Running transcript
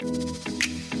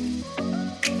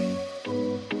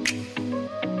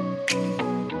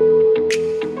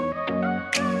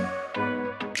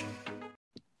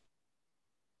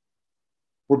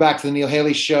We're back to the Neil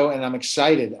Haley Show, and I'm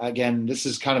excited. Again, this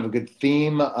is kind of a good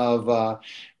theme of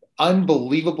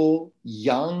unbelievable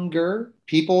younger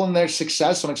people and their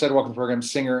success. So I'm excited to welcome to the program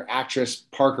singer, actress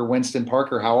Parker Winston.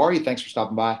 Parker, how are you? Thanks for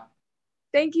stopping by.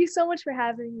 Thank you so much for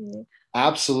having me.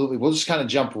 Absolutely. We'll just kind of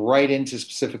jump right into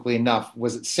specifically enough.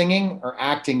 Was it singing or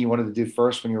acting you wanted to do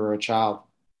first when you were a child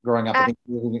growing up? I As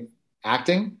think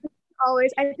acting.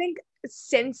 always, I think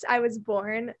since I was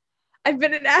born, I've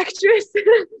been an actress.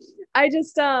 I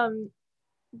just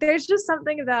there's just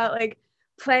something about like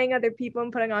playing other people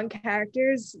and putting on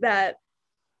characters that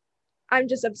I'm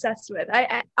just obsessed with.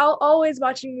 I'll always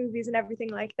watching movies and everything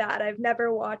like that. I've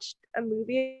never watched a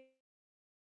movie.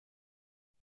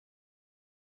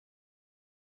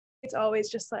 It's always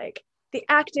just like the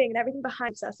acting and everything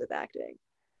behind obsessed with acting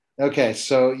Okay,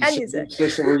 so, and so,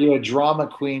 music. so were you a drama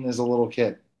queen as a little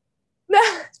kid?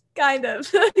 Kind of.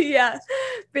 Yeah,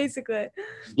 basically.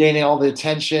 Gaining all the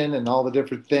attention and all the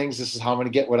different things. This is how I'm going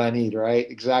to get what I need, right?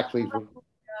 Exactly.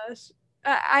 Gosh.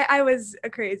 I was a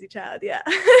crazy child, yeah.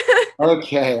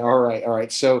 Okay, all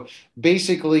right. So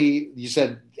basically, you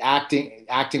said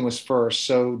acting was first.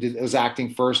 So was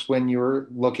acting first when you were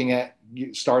looking at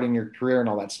starting your career and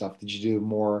all that stuff? Did you do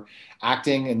more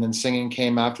acting and then singing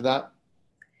came after that?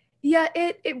 Yeah,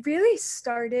 it really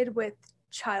started with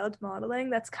child modeling.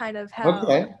 That's kind of how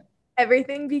Okay,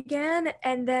 everything began.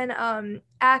 And then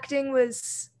acting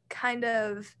was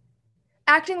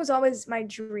always my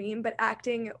dream, but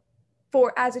acting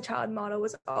for as a child model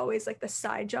was always like the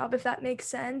side job, if that makes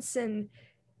sense. And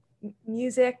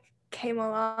music came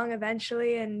along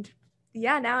eventually, and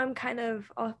yeah, now I'm kind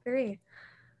of all three.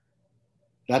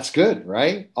 that's good,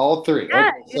 right? All three.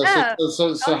 Yeah, Okay, yeah.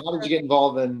 so how did you get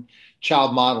involved in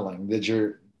child modeling? Did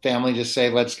your family just say,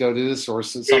 "Let's go do this," or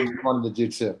is it something you wanted to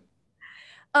do too?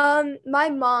 My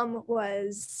mom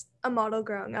was a model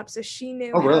growing up, so she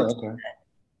knew Oh, how really? to, Okay.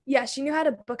 yeah, she knew how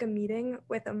to book a meeting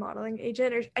with a modeling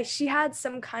agent, or she had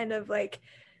some kind of like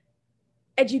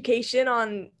education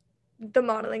on the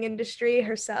modeling industry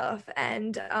herself.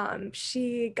 And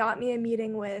she got me a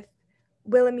meeting with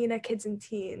Wilhelmina Kids and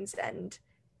Teens, and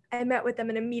I met with them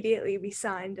and immediately we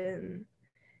signed. And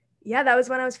yeah, that was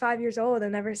when I was 5 years old,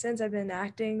 and ever since I've been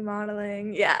acting,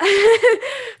 modeling. Yeah. I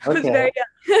was Okay. very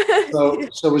young.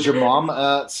 So was your mom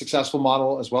a successful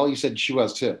model as well? You said she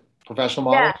was too.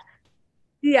 Professional Yeah, model?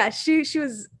 yeah, she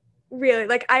was really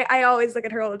like I always look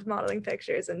at her old modeling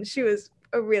pictures, and she was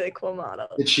a really cool model.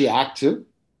 Did she act too?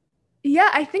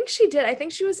 Yeah, I think she did. I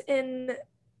think she was in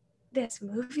this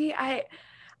movie.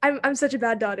 I'm such a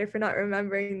bad daughter for not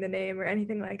remembering the name or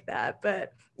anything like that,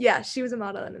 but yeah, she was a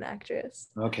model and an actress.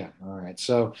 Okay. All right.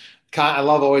 So I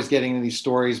love always getting into these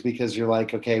stories because you're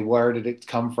like, okay, where did it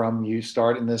come from? You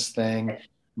start in this thing,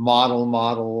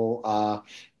 model.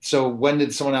 So when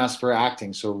did someone ask for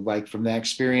acting? So like from the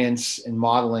experience in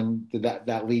modeling, did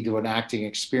that lead to an acting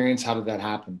experience? How did that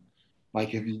happen? Like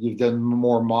have you've done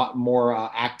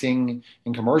more acting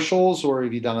in commercials, or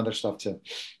have you done other stuff too?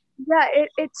 Yeah,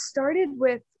 it started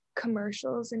with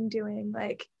commercials and doing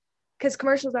like, because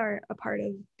commercials are a part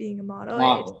of being a model. It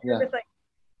Model, started yeah. with like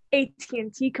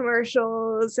AT&T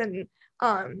commercials and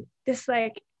this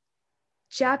like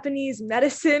Japanese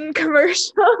medicine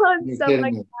commercial and You're stuff kidding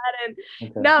like me. that.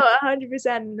 And Okay. no,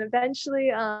 100%. And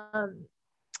eventually,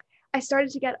 I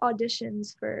started to get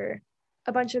auditions for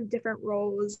a bunch of different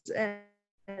roles,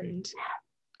 and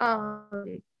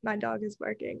my dog is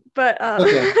barking. But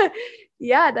Okay.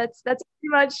 yeah, that's pretty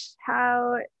much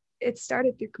how it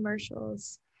started through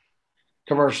commercials.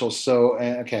 Commercials. So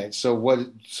okay. So what?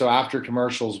 So after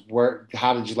commercials, where?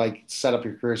 How did you like set up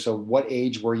your career? So what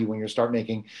age were you when you start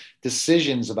making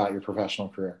decisions about your professional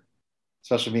career,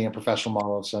 especially being a professional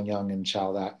model so young and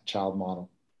child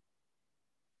model?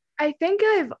 I think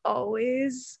I've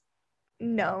always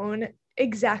known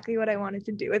exactly what I wanted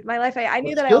to do with my life. I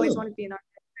knew That's that I always good. wanted to be an artist.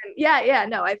 And yeah, yeah,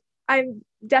 no, I'm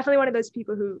definitely one of those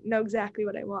people who know exactly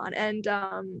what I want. And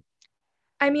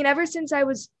I mean, ever since I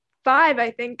was five,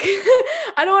 I think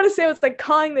I don't want to say it was like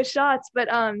calling the shots, but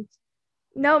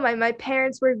no, my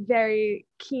parents were very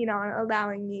keen on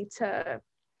allowing me to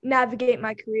navigate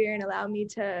my career and allow me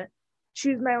to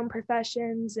choose my own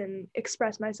professions and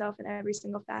express myself in every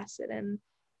single facet. And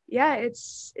yeah,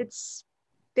 it's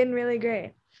been really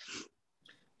great.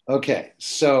 Okay.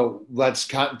 So let's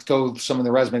go some of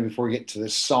the resume before we get to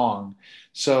this song.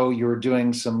 So you were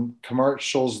doing some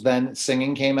commercials, then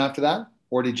singing came after that,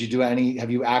 or did you do any? Have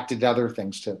you acted other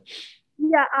things too?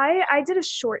 Yeah, I did a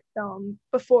short film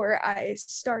before I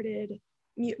started.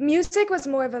 Music was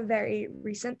more of a very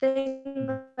recent thing,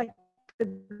 like the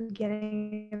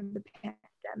beginning of the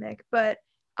pandemic. But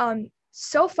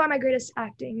so far, my greatest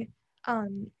acting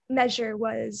measure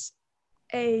was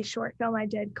a short film I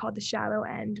did called The Shallow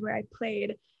End, where I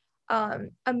played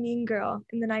a mean girl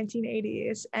in the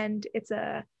 1980s, and it's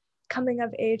a coming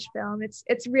of age film.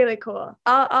 It's really cool.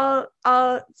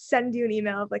 I'll send you an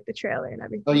email of like the trailer and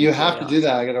everything. Oh, you It's have really to do that.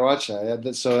 awesome. I got to watch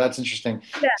that. So that's interesting.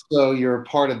 Yeah. So you're a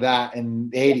part of that in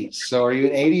the 80s. So are you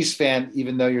an 80s fan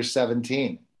even though you're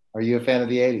 17? Are you a fan of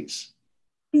the 80s?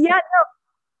 Yeah,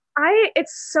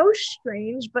 it's so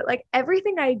strange, but like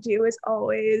everything I do is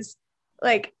always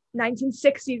like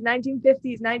 1960s,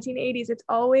 1950s, 1980s. It's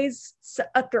always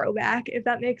a throwback, if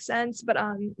that makes sense. But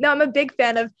no, I'm a big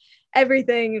fan of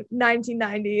everything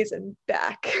 1990s and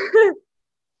back.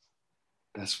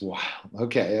 That's wild.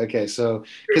 Okay. So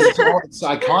because it's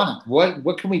iconic.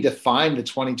 What can we define the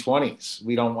 2020s?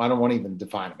 I don't want to even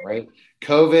define them, right?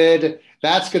 COVID,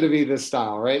 that's going to be the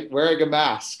style, right? Wearing a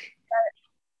mask.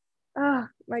 Oh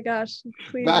my gosh,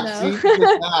 please no. Vaccines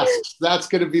with masks. That's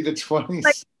going to be the Like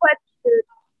 20s. what?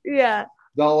 Yeah.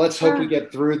 Well, let's hope we get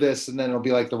through this, and then it'll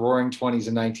be like the Roaring Twenties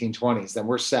and 1920s. Then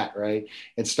we're set, right?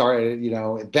 It started,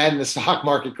 then the stock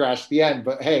market crashed at the end.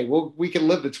 But hey, we can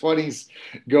live the 20s,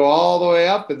 go all the way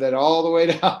up, and then all the way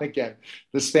down again.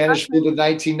 The Spanish flew the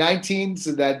 1919s,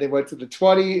 and then they went to the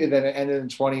 20, and then it ended in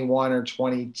 21 or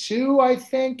 22, I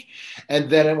think. And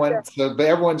then it went. But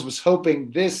everyone was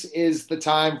hoping this is the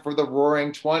time for the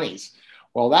Roaring Twenties.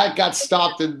 Well, that got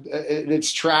stopped in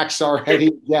its tracks already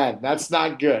again. That's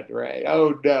not good, right?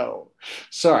 Oh, no.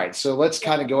 Sorry. So let's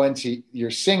kind of go into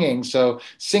your singing. So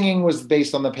singing was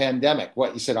based on the pandemic.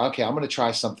 What you said, okay, I'm going to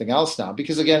try something else now.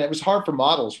 Because again, it was hard for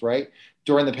models, right?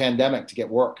 During the pandemic to get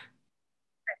work.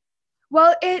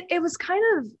 Well, it was kind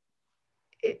of,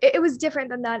 it was different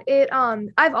than that.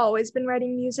 I've always been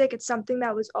writing music. It's something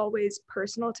that was always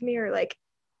personal to me, or like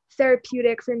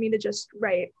therapeutic for me to just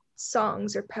write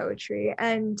songs or poetry.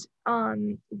 And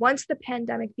once the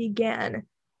pandemic began,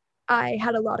 I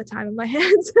had a lot of time on my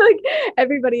hands, like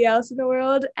everybody else in the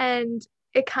world, and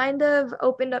it kind of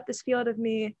opened up this field of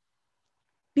me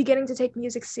beginning to take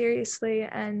music seriously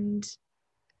and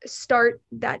start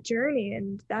that journey.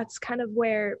 And that's kind of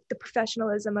where the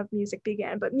professionalism of music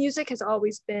began. But music has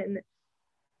always been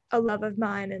a love of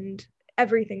mine and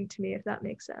everything to me, if that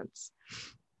makes sense.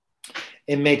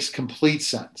 It makes complete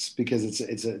sense because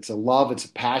it's a love, it's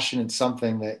a passion, it's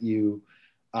something that you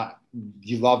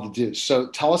love to do. So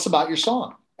tell us about your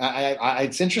song.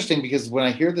 It's interesting because when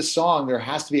I hear the song, there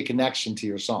has to be a connection to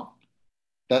your song.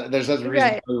 There's a reason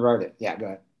Right. you wrote it. Yeah, go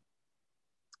ahead.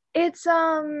 It's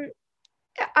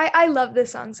I love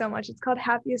this song so much. It's called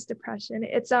Happiest Depression.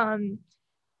 It's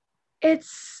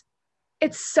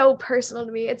so personal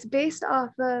to me. It's based off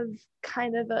of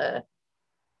kind of a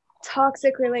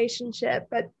toxic relationship,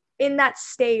 but in that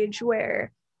stage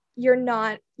where you're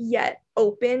not yet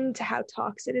open to how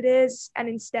toxic it is, and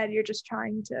instead you're just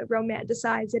trying to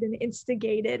romanticize it and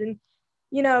instigate it, and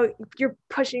you're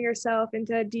pushing yourself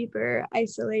into a deeper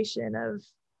isolation of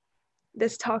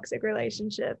this toxic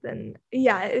relationship. And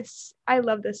yeah, I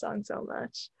love this song so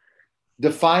much.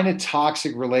 Define a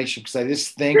toxic relationship, because I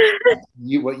just think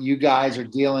what you guys are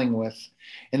dealing with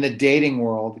in the dating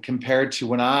world compared to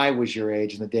when I was your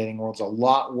age in the dating world is a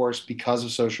lot worse because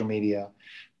of social media,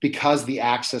 because the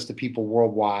access to people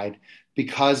worldwide,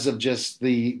 because of just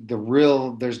the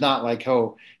real. There's not like,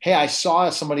 oh, hey, I saw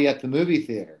somebody at the movie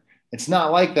theater. It's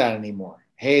not like that anymore.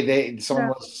 Hey, someone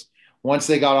was, once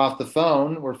they got off the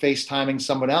phone, were FaceTiming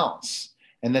someone else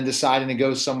and then deciding to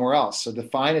go somewhere else. So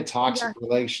define a toxic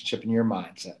relationship in your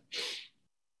mindset.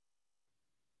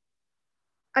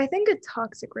 I think a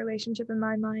toxic relationship in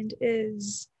my mind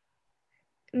is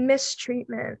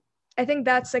mistreatment. I think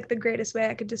that's like the greatest way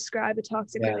I could describe a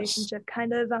toxic relationship.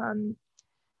 Kind of,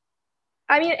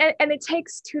 I mean, and it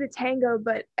takes two to tango,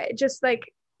 but just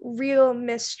like real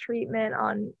mistreatment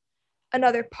on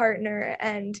another partner.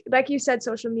 And like you said,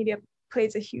 social media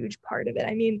plays a huge part of it.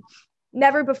 I mean,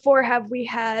 never before have we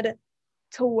had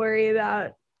to worry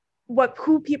about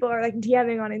who people are like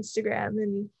DMing on Instagram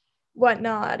and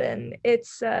whatnot, and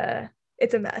it's a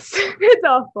mess. It's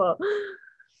awful.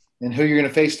 And who you're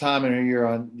going to FaceTime and who you're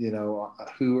on,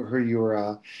 who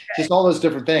you're, just all those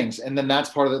different things. And then that's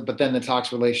part of it. But then the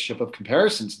toxic relationship of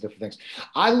comparisons and different things.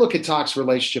 I look at toxic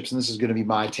relationships, and this is going to be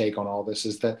my take on all this,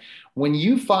 is that when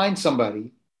you find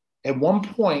somebody at one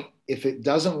point, if it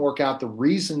doesn't work out, the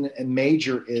reason and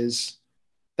major is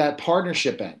that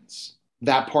partnership ends.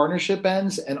 That partnership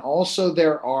ends. And also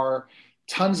there are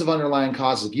tons of underlying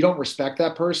causes. If you don't respect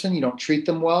that person, you don't treat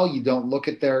them well, you don't look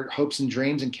at their hopes and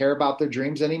dreams and care about their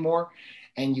dreams anymore,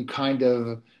 and you kind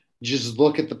of just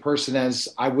look at the person as,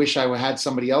 I wish I had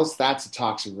somebody else, that's a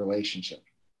toxic relationship.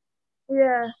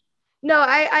 Yeah. No,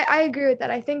 I agree with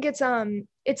that. I think it's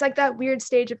like that weird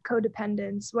stage of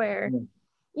codependence where,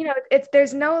 you know, it's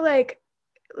there's no like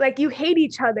you hate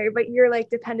each other, but you're like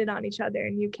dependent on each other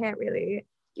and you can't really,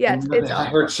 yeah, And it's that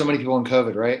awful. hurt so many people in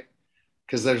COVID, right?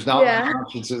 Because there's not many Yeah,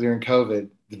 options during COVID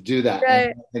to do that. And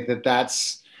right. I think that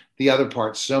that's the other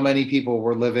part. So many people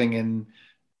were living in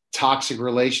toxic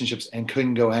relationships and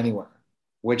couldn't go anywhere,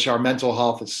 which our mental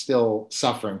health is still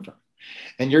suffering from.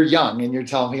 And you're young and you're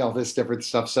telling me all this different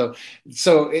stuff.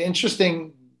 So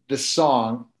interesting, this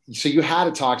song. So you had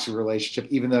a toxic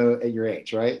relationship even though at your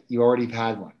age, right? You already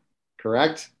had one,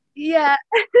 correct? Yeah.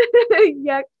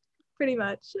 Yeah, pretty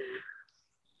much.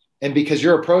 And because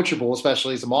you're approachable,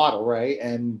 especially as a model, right?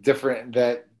 And different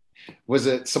that was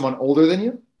it someone older than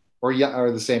you or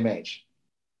the same age?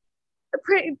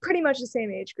 Pretty much the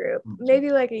same age group, maybe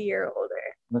like a year older.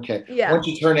 Okay. Yeah. Once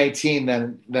you turn 18,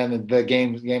 then the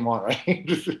game on, right?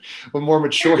 With more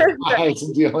mature guys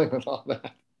and dealing with all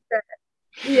that.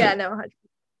 Yeah, no, 100%.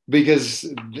 Because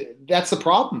that's the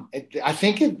problem. I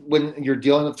think when you're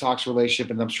dealing with a toxic relationship,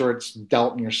 and I'm sure it's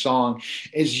dealt in your song,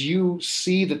 is you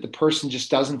see that the person just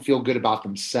doesn't feel good about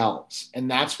themselves, and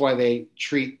that's why they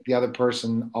treat the other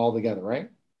person all together, right?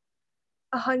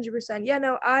 100%. Yeah,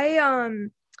 no, I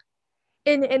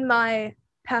in my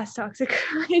past toxic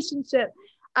relationship,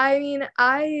 I mean,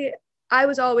 I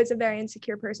was always a very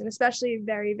insecure person, especially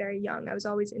very, very young. I was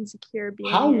always insecure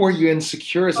How being were in. you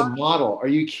insecure as a model? Are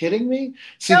you kidding me?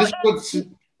 See, No, this is what's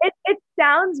it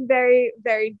sounds very,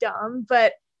 very dumb,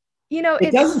 but you know,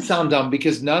 it doesn't it's sound dumb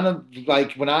because none of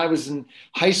like when I was in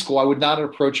high school, I would not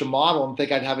approach a model and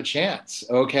think I'd have a chance.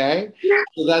 Okay,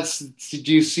 so that's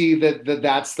do you see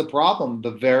that's the problem?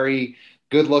 The very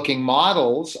good-looking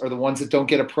models are the ones that don't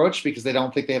get approached because they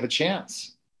don't think they have a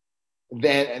chance.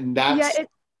 Then and yeah, that's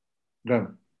good.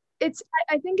 it's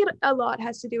I think it a lot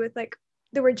has to do with like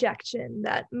the rejection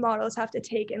that models have to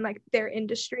take in like their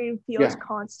industry and feels Yeah,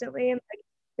 constantly. And like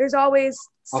there's always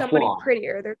a somebody flaw.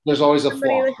 prettier. There's There's always a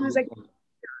somebody flaw. like who's like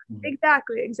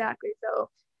exactly. So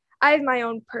I have my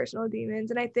own personal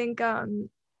demons, and I think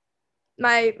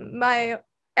my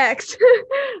ex,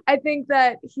 I think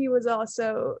that he was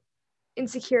also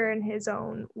insecure in his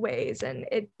own ways, and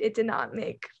it did not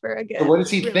make for a So good what does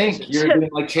he think? You're relationship. doing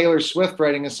like Taylor Swift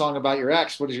writing a song about your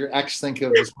ex. What does your ex think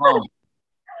of the song?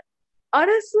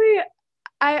 Honestly,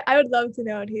 I would love to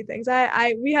know what he thinks.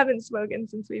 I we haven't spoken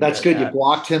since we That's broke good. You up.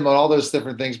 blocked him on all those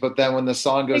different things, but then when the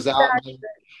song goes out Exactly.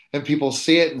 and people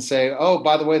see it and say, "Oh,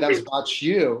 by the way, that was about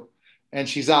you," and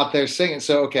she's out there singing.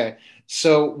 So okay,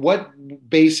 so what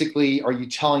basically are you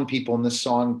telling people in this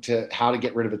song to how to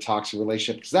get rid of a toxic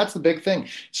relationship? Because that's the big thing.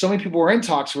 So many people are in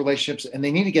toxic relationships and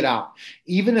they need to get out,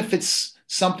 even if it's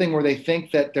something where they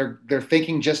think that they're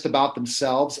thinking just about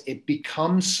themselves. It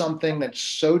becomes something that's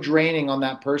so draining on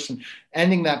that person,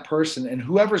 ending that person, and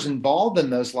whoever's involved in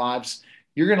those lives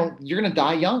you're gonna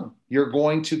die young. You're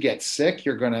going to get sick.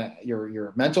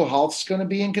 Your mental health's gonna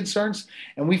be in concerns,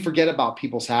 and we forget about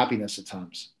people's happiness at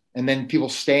times. And then people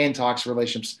stay in toxic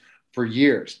relationships for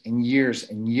years and years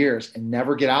and years and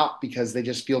never get out because they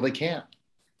just feel they can't.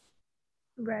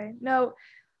 Right. No,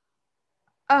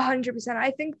 100%.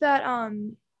 I think that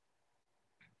I'm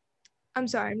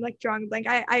sorry, I'm like drawing a blank.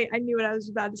 I knew what I was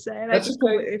about to say and I That's just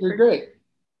okay. completely You're forgot. great.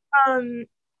 Um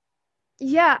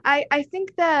yeah, I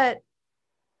think that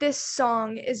this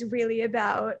song is really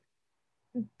about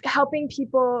helping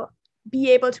people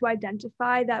be able to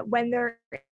identify that when they're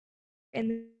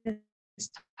in this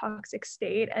toxic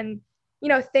state and you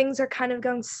know things are kind of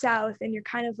going south and you're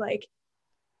kind of like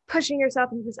pushing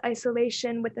yourself into this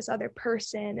isolation with this other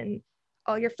person and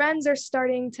all your friends are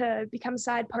starting to become a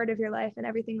side part of your life and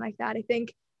everything like that. I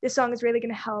think this song is really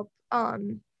going to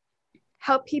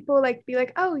help people like be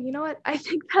like, oh, you know what, I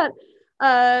think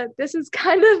that this is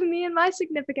kind of me and my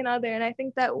significant other, and I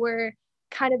think that we're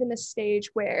kind of in this stage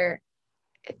where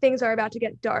things are about to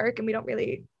get dark and we don't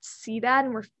really see that,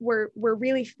 and we're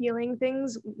really feeling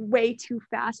things way too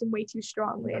fast and way too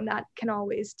strongly, and that can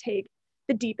always take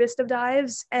the deepest of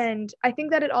dives. And I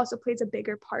think that it also plays a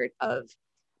bigger part of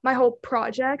my whole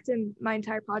project and my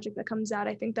entire project that comes out.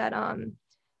 I think that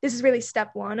this is really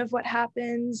step one of what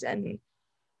happens, and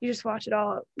you just watch it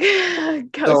all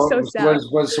go so south.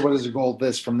 What is your goal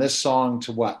this from this song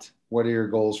to what? What are your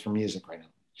goals for music right now?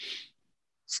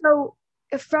 So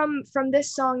from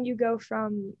this song, you go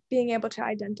from being able to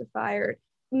identify or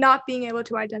not being able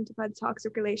to identify the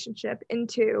toxic relationship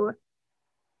into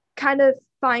kind of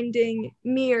finding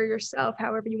me or yourself,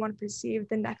 however you want to perceive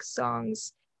the next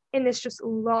songs, in this just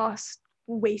lost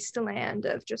wasteland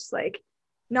of just like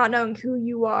not knowing who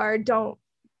you are, don't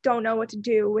know what to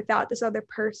do without this other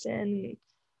person.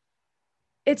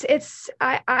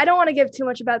 I don't want to give too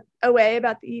much away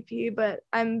about the EP, but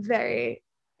I'm very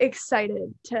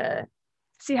excited to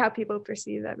see how people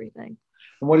perceive everything.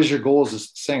 And what is your goal as a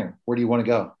singer? Where do you want to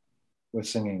go with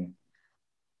singing?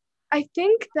 I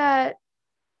think that,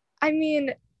 I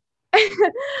mean,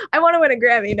 I want to win a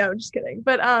Grammy. No, just kidding.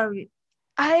 But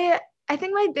I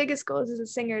think my biggest goal as a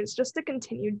singer is just to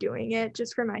continue doing it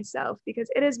just for myself, because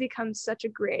it has become such a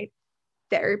great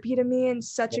therapy to me and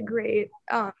such a great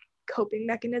coping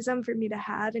mechanism for me to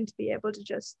have, and to be able to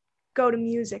just go to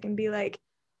music and be like,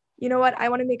 you know what, I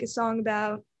want to make a song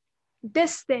about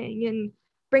this thing and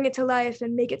bring it to life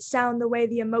and make it sound the way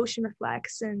the emotion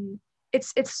reflects. And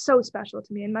it's so special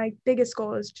to me. And my biggest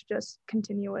goal is to just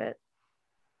continue it.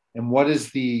 And what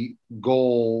is the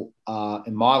goal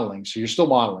in modeling? So you're still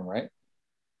modeling, right?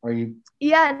 Are you?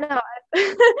 Yeah, no,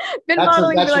 I've been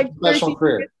modeling for like professional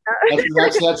career.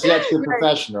 That's your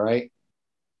profession, right?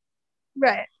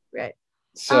 Right.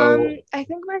 So I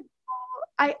think my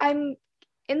goal, I'm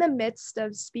in the midst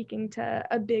of speaking to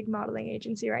a big modeling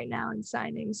agency right now and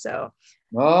signing. So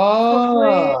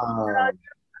hopefully,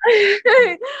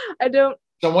 I don't.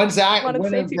 So when's that? And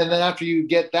then after you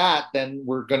get that, then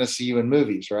we're going to see you in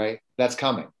movies, right? That's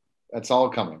coming. That's all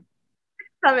coming.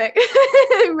 Coming.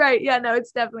 Right. Yeah, no,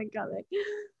 it's definitely coming.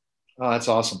 Oh, that's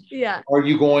awesome. Yeah. Are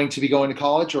you going to be going to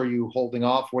college, or are you holding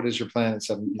off? What is your plan at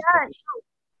 17? Yeah,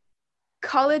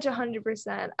 college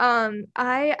 100%.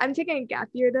 I'm taking a gap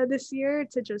year though this year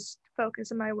to just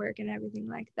focus on my work and everything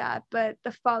like that. But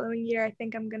the following year, I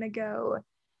think I'm going to go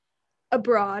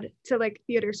abroad to like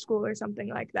theater school or something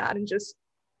like that and just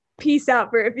peace out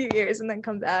for a few years and then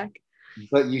come back.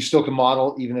 But you still can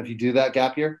model even if you do that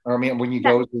gap year? Or I mean, when you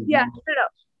go to... Yeah, no.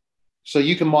 So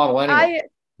you can model anyway?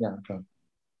 Yeah, okay.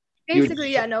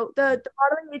 Basically, yeah, no. The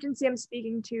modeling agency I'm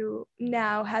speaking to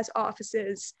now has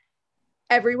offices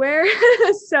everywhere.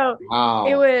 So wow.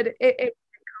 it would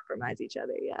compromise each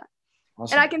other, yeah.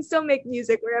 Awesome. And I can still make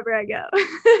music wherever I go.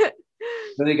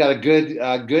 Then you got a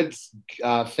good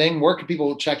thing. Where can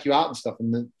people check you out and stuff,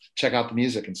 and then check out the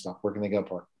music and stuff? Where can they go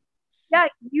for it? Yeah,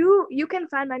 you can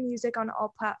find my music on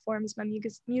all platforms. My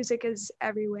music is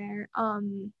everywhere.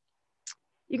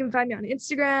 You can find me on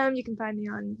Instagram. You can find me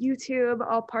on YouTube,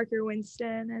 all Parker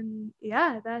Winston, and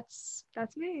yeah, that's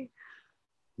me.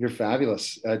 You're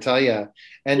fabulous, I tell you.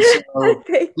 And so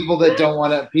people that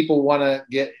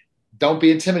don't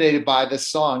be intimidated by this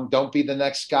song. Don't be the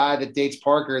next guy that dates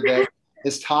Parker that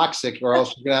is toxic, or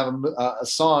else you're going to have a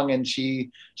song and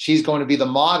she's going to be the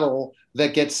model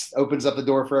that opens up the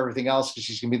door for everything else, because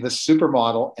she's going to be the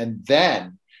supermodel. And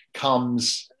then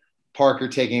comes Parker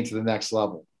taking it to the next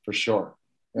level for sure.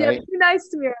 Right? Yeah, be nice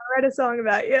to me. I'll write a song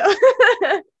about you.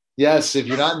 Yes, if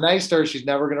you're not nice to her, she's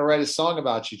never going to write a song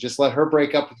about you. Just let her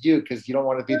break up with you, because you don't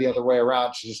want to be the other way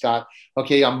around. She just got,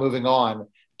 okay, I'm moving on.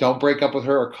 Don't break up with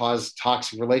her or cause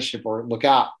toxic relationship, or look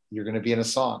out, you're going to be in a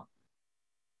song.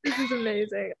 This is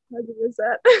amazing.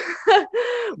 100%.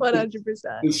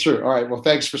 100%. It's true. All right. Well,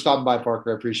 thanks for stopping by,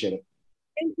 Parker. I appreciate it.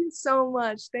 Thank you so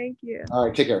much. Thank you. All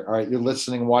right. Take care. All right. You're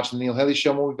listening and watching the Neil Haley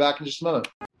Show. We'll be back in just a moment.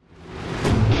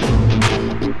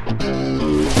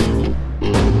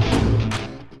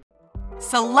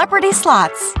 Celebrity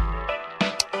Slots.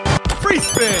 Free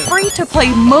spin. Free to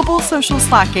play mobile social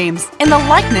slot games in the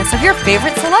likeness of your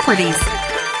favorite celebrities.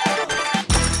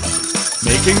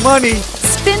 Making money.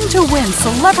 Spin to win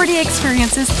celebrity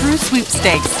experiences through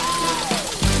sweepstakes.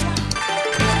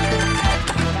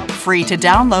 Free to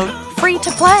download, free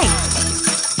to play.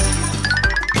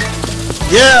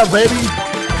 Yeah, baby.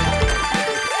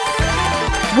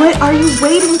 What are you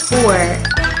waiting for?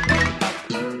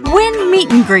 Win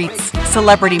meet and greets,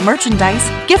 celebrity merchandise,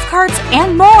 gift cards,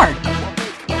 and more.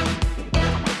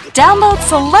 Download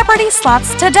Celebrity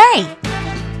Slots today.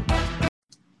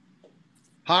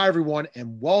 Hi, everyone,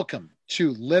 and welcome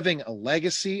to Living a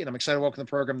Legacy. And I'm excited to welcome to the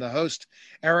program the host,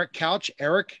 Eric Couch.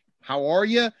 Eric, how are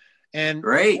you? And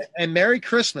great. And Merry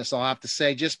Christmas, I'll have to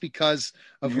say, just because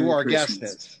of Merry who our Christmas.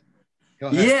 Guest is. Go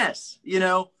ahead. Yes.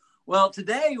 Well,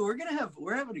 today we're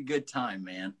having a good time,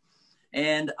 man.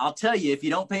 And I'll tell you, if you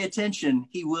don't pay attention,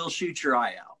 he will shoot your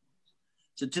eye out.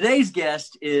 So today's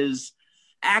guest is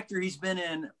actor. He's been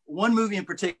in one movie in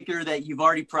particular that you've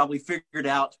already probably figured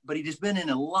out, but he's been in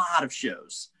a lot of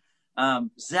shows.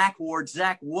 Zach Ward.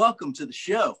 Zach, welcome to the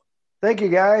show. Thank you,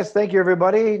 guys. Thank you,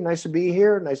 everybody. Nice to be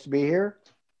here.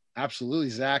 Absolutely,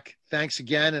 Zach. Thanks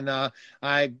again. And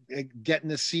I getting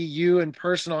to see you in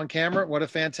person on camera. What a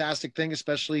fantastic thing,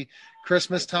 especially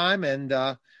Christmas time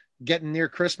and getting near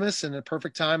Christmas and the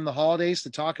perfect time in the holidays to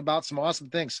talk about some awesome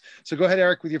things. So go ahead,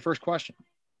 Eric, with your first question.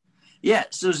 Yeah.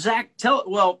 So Zach,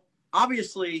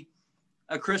 obviously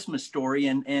A Christmas Story,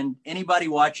 and anybody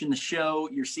watching the show,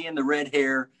 you're seeing the red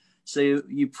hair, so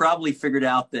you probably figured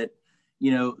out that,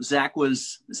 you know, Zach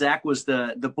was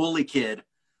the bully kid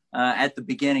at the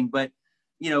beginning. But,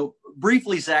 you know,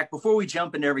 briefly, Zach, before we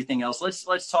jump into everything else,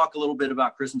 let's talk a little bit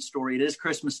about Christmas Story. It is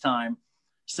Christmas time,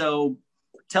 so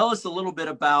tell us a little bit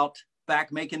about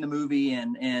back making the movie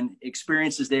and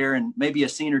experiences there, and maybe a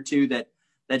scene or two that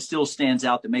still stands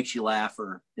out that makes you laugh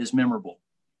or is memorable.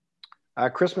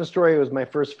 Christmas Story was my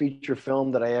first feature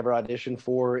film that I ever auditioned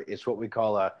for. It's what we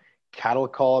call a cattle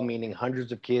call, meaning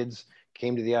hundreds of kids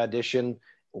came to the audition,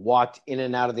 walked in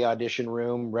and out of the audition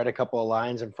room, read a couple of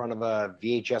lines in front of a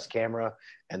VHS camera,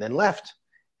 and then left.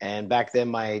 And back then,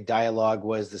 my dialogue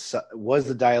was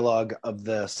the dialogue of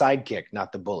the sidekick,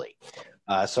 not the bully.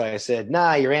 So I said,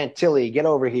 "Nah, you're Aunt Tilly. Get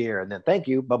over here." And then, "Thank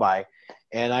you. Bye-bye."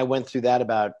 And I went through that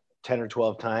about 10 or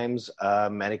 12 times,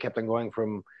 and it kept on going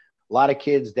from a lot of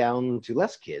kids down to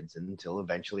less kids until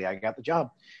eventually I got the job.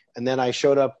 And then I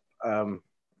showed up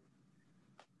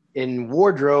in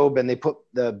wardrobe, and they put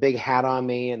the big hat on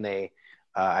me, and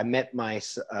I met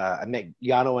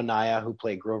Yano Anaya, who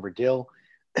played Grover Dill,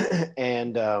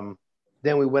 and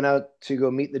then we went out to go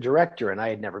meet the director, and I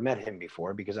had never met him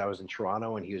before because I was in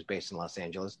Toronto and he was based in Los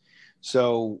Angeles.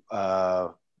 So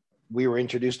we were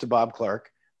introduced to Bob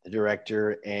Clark, the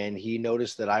director, and he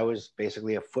noticed that I was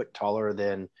basically a foot taller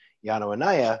than Yano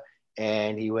Anaya,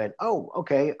 and he went, "Oh,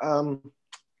 okay,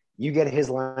 you get his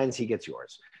lines, he gets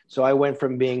yours." So I went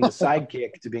from being the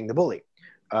sidekick to being the bully.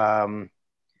 And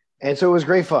so it was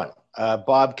great fun.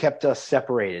 Bob kept us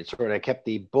separated, sort of kept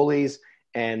the bullies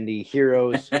and the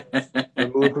heroes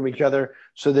removed from each other.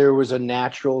 So there was a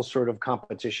natural sort of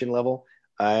competition level.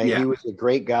 He was a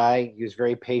great guy. He was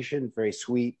very patient, very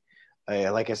sweet.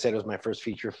 Like I said, it was my first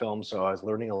feature film, so I was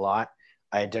learning a lot.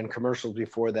 I had done commercials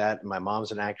before that. My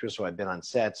mom's an actress, so I'd been on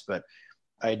sets, but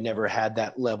I'd never had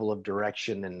that level of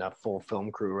direction and a full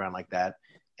film crew around like that.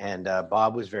 And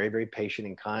Bob was very, very patient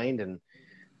and kind. And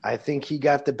I think he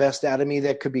got the best out of me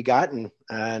that could be gotten.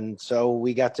 And so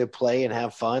we got to play and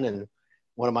have fun. And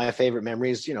one of my favorite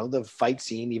memories, you know, the fight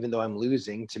scene, even though I'm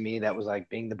losing, to me, that was like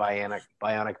being the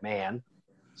bionic man.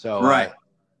 So right.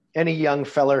 Any young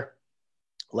feller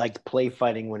liked play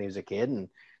fighting when he was a kid. And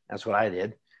that's what I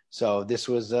did. So this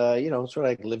was, sort of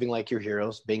like living like your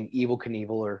heroes, being Evel Knievel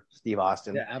or Steve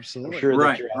Austin. Yeah, absolutely. I'm sure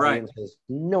that your audience has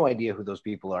no idea who those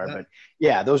people are, but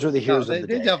yeah, those are the heroes of the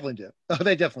day. They definitely do. Oh,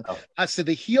 they definitely. I said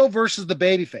the heel versus the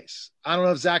babyface. I don't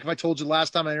know if Zach, if I told you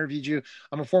last time I interviewed you,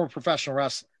 I'm a former professional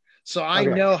wrestler, so I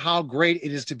know how great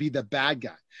it is to be the bad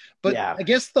guy. But I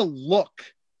guess the look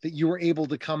that you were able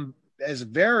to come as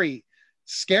very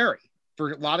scary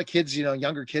for a lot of kids, you know,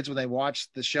 younger kids when they watch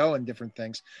the show and different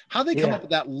things. How they come up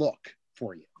with that look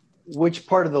for you? Which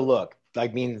part of the look?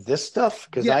 Like, mean this stuff?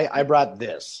 Because I brought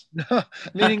this.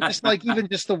 Meaning just like even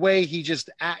just the way he just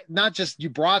not just you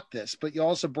brought this, but you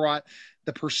also brought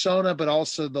the persona, but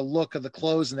also the look of the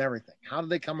clothes and everything. How did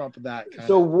they come up with that?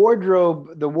 The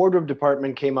wardrobe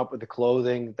department came up with the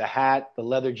clothing, the hat, the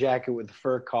leather jacket with the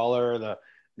fur collar,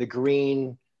 the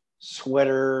green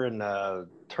sweater and the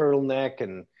turtleneck,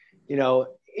 and you know,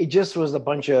 it just was a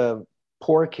bunch of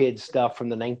poor kid stuff from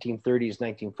the 1930s,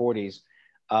 1940s.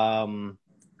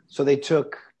 So they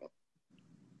took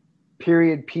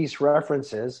period piece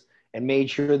references and made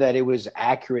sure that it was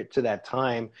accurate to that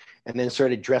time, and then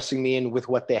started dressing me in with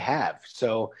what they have.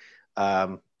 So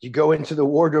you go into the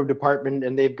wardrobe department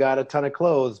and they've got a ton of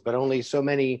clothes, but only so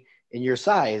many in your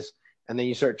size. And then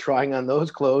you start trying on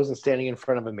those clothes and standing in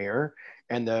front of a mirror,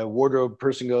 and the wardrobe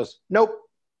person goes, "Nope,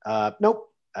 nope.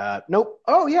 Nope.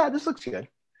 Oh yeah, this looks good."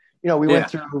 You know, we went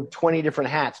through 20 different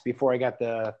hats before I got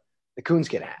the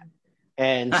coonskin hat.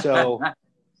 And so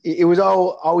it was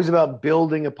always about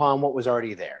building upon what was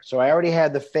already there. So I already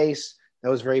had the face that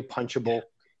was very punchable,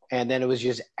 and then it was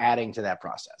just adding to that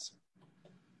process.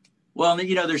 Well,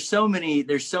 you know, there's so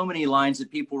many lines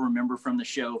that people remember from the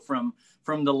show, from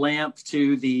the lamp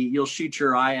to the "you'll shoot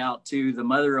your eye out" to the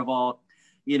mother of all,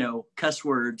 you know, cuss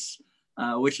words.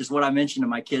 Which is what I mentioned to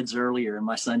my kids earlier, and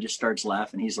my son just starts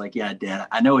laughing. He's like, "Yeah, Dad,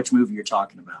 I know which movie you're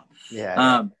talking about."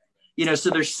 Yeah. You know,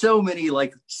 so there's so many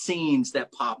like scenes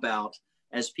that pop out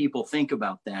as people think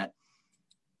about that.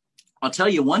 I'll tell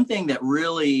you one thing that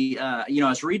really, I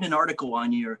was reading an article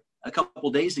on you a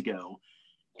couple days ago,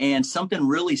 and something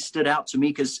really stood out to me,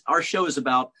 because our show is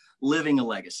about living a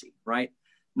legacy, right?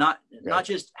 Not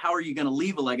just how are you going to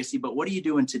leave a legacy, but what are you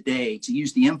doing today to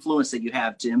use the influence that you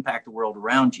have to impact the world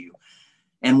around you.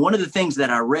 And one of the things that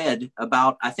I read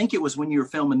about, I think it was when you were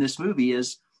filming this movie,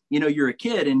 is, you know, you're a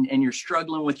kid and you're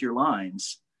struggling with your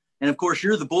lines. And of course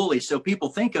you're the bully. So people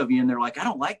think of you and they're like, "I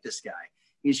don't like this guy.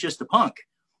 He's just a punk."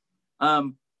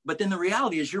 But then the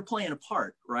reality is you're playing a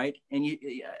part, right? And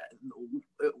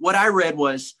what I read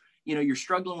was, you're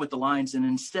struggling with the lines, and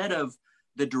instead of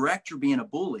the director being a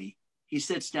bully, he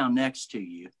sits down next to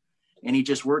you and he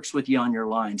just works with you on your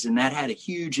lines. And that had a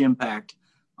huge impact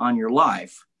on your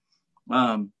life,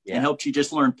 and helped you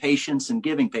just learn patience and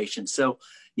giving patience. So,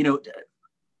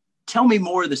 tell me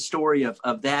more of the story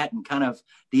of that and kind of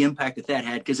the impact that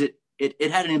had, because it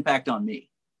had an impact on me.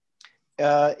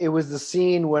 It was the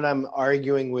scene when I'm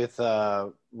arguing with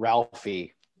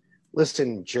Ralphie.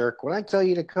 Listen, jerk, when I tell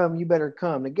you to come, you better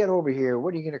come. Now get over here.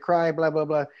 What are you going to cry? Blah, blah,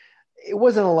 blah. It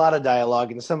wasn't a lot of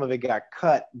dialogue, and some of it got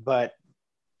cut, but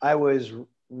I was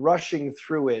rushing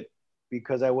through it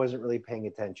because I wasn't really paying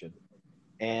attention.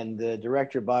 And the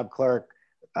director, Bob Clark,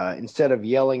 instead of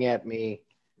yelling at me,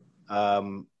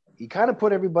 he kind of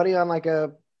put everybody on like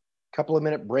a couple of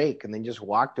minute break and then just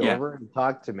walked over and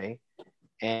talked to me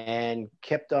and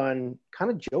kept on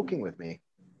kind of joking with me,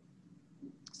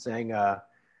 saying, what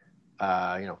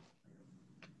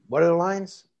are the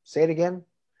lines? Say it again.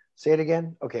 Say it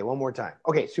again. Okay, one more time.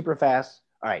 Okay, super fast.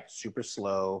 All right, super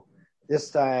slow. This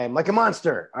time like a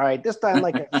monster. All right, this time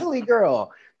like a silly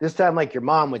girl. This time like your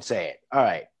mom would say it. All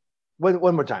right,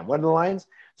 one more time. What are the lines?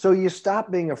 So you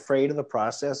stop being afraid of the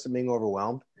process and being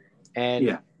overwhelmed.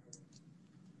 And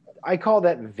I call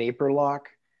that vapor lock,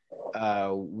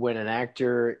 when an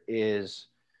actor is,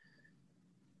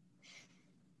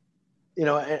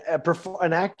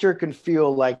 an actor can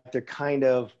feel like they're kind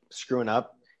of screwing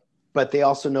up, but they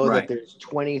also know that there's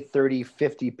 20, 30,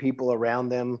 50 people around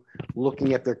them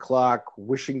looking at their clock,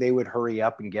 wishing they would hurry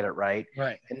up and get it right.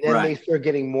 Right. And then they start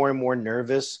getting more and more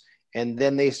nervous, and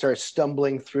then they start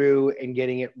stumbling through and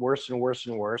getting it worse and worse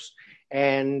and worse.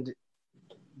 And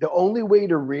the only way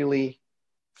to really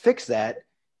fix that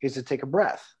is to take a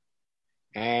breath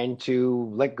and to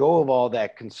let go of all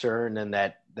that concern and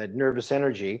that nervous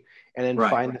energy, and then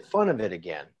find the fun of it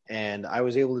again. And I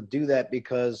was able to do that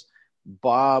because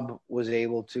Bob was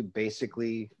able to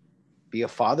basically be a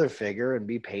father figure and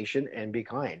be patient and be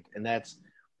kind. And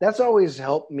that's always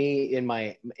helped me in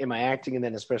my acting. And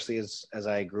then especially as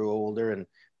I grew older and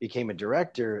became a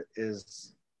director,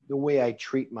 is the way I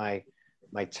treat my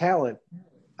talent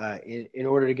in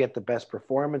order to get the best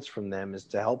performance from them, is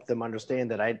to help them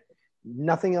understand that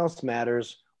nothing else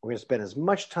matters. We're going to spend as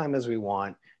much time as we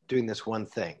want doing this one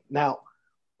thing. Now,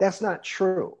 that's not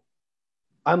true.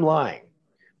 I'm lying.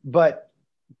 But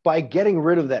by getting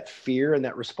rid of that fear and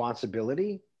that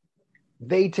responsibility,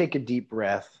 they take a deep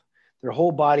breath. Their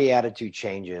whole body attitude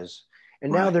changes.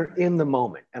 And now they're in the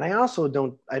moment. And I also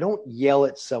don't yell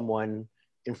at someone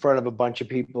in front of a bunch of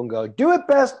people and go, do it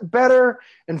better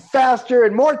and faster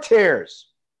and more tears.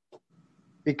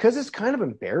 Because it's kind of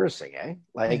embarrassing, eh?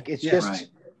 Like, it's just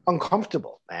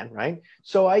uncomfortable, man, right?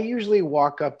 So I usually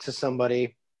walk up to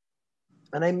somebody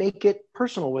and I make it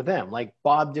personal with them, like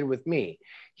Bob did with me.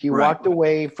 He walked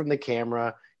away from the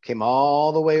camera, came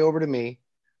all the way over to me,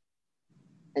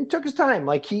 and took his time.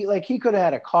 Like he could have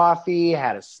had a coffee,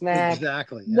 had a snack.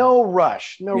 Exactly. Yeah. No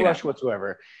rush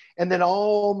whatsoever. And then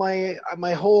all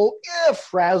my whole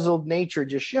frazzled nature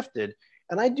just shifted.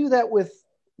 And I do that with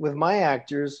my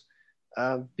actors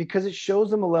because it shows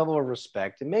them a level of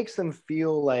respect. It makes them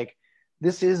feel like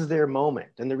this is their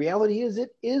moment. And the reality is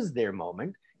it is their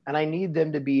moment. And I need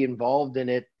them to be involved in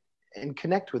it and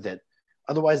connect with it.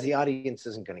 Otherwise, the audience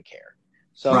isn't going to care.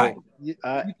 So, you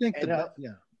think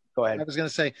go ahead. I was going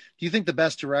to say, do you think the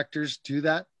best directors do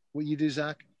that? What you do,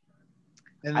 Zach?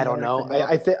 I don't know.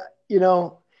 I think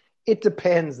it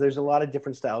depends. There's a lot of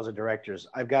different styles of directors.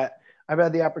 I've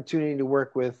had the opportunity to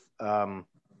work with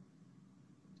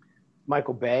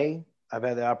Michael Bay. I've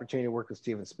had the opportunity to work with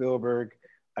Steven Spielberg.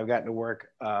 I've gotten to work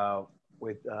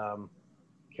with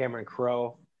Cameron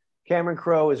Crowe. Cameron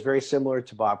Crowe is very similar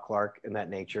to Bob Clark in that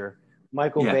nature.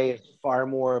 Michael Bay is far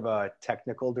more of a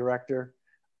technical director,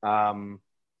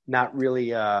 not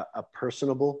really a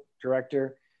personable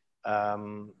director.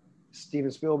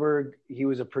 Steven Spielberg, he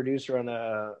was a producer on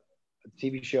a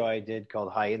TV show I did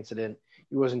called High Incident.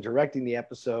 He wasn't directing the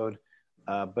episode,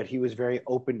 but he was very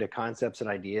open to concepts and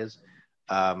ideas.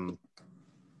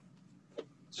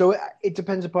 So it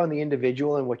depends upon the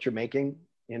individual and what you're making,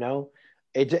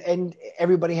 and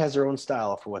everybody has their own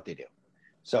style for what they do.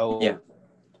 So,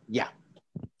 yeah.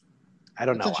 I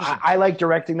don't know. I like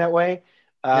directing that way.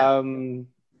 Well,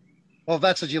 if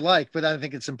that's what you like, but I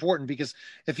think it's important because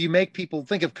if you make people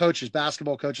think of coaches,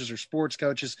 basketball coaches or sports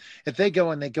coaches, if they go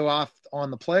and they go off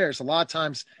on the players, a lot of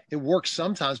times it works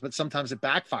sometimes, but sometimes it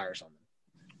backfires on them.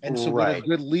 And so what a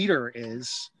good leader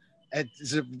is a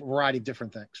variety of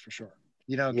different things for sure.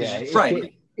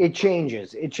 It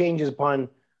changes. It changes upon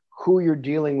who you're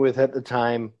dealing with at the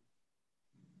time,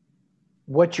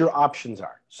 what your options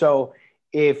are. So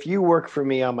if you work for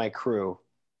me on my crew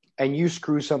and you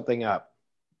screw something up,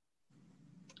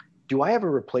 do I have a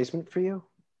replacement for you?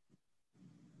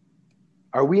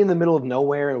 Are we in the middle of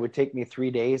nowhere and it would take me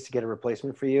 3 days to get a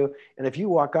replacement for you? And if you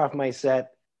walk off my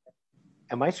set,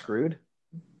 am I screwed?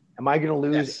 Am I going to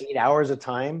lose 8 hours of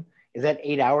time? Is that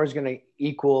 8 hours going to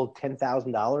equal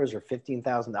 $10,000 or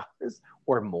 $15,000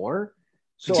 or more?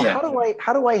 So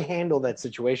how do I handle that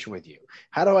situation with you?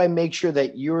 How do I make sure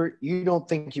that you don't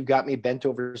think you've got me bent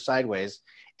over sideways,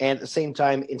 and at the same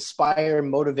time inspire,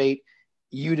 motivate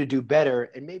you to do better?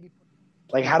 And maybe,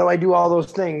 like, how do I do all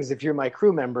those things if you're my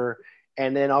crew member?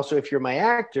 And then also, if you're my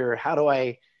actor, how do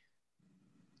I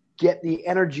get the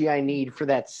energy I need for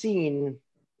that scene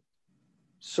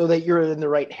so that you're in the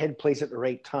right head place at the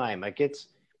right time? Like, it's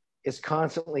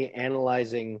constantly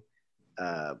analyzing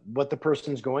what the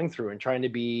person's going through and trying to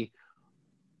be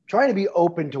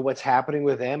open to what's happening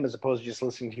with them, as opposed to just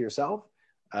listening to yourself,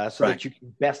 so that you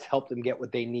can best help them get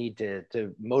what they need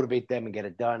to motivate them and get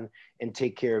it done and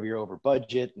take care of your over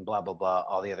budget and blah, blah, blah,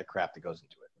 all the other crap that goes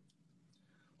into it.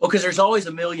 Well, because there's always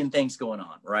a million things going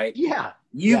on, right? Yeah.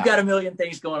 You've got a million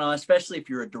things going on, especially if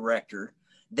you're a director.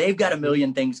 They've got a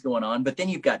million things going on, but then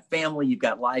you've got family, you've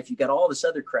got life, you've got all this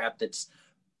other crap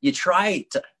you try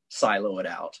to silo it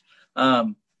out.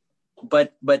 But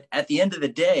at the end of the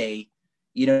day,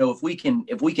 if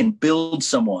we can build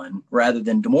someone rather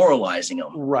than demoralizing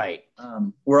them, right.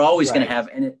 We're always going to have,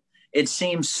 and it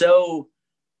seems so,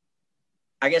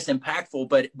 I guess,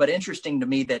 impactful, but interesting to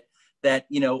me that,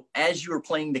 as you are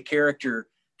playing the character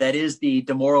that is the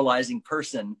demoralizing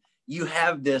person, you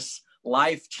have this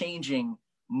life-changing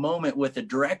moment with a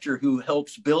director who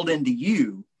helps build into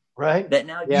you, right? That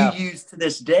now you use to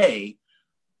this day,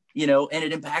 and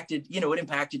it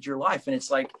impacted your life. And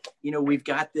it's like, we've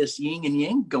got this yin and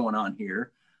yang going on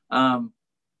here.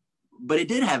 But it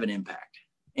did have an impact,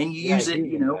 and you use it,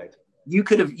 you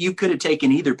could have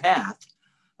taken either path.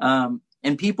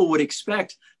 And people would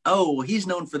expect, oh, well, he's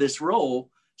known for this role,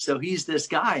 so he's this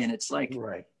guy. And it's like,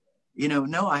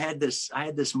 no, I had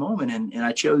this moment, and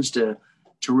I chose to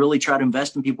really try to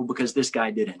invest in people because this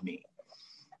guy did in me.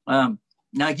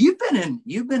 Now you've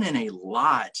been in a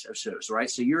lot of shows, right?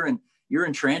 So you're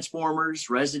in Transformers,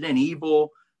 Resident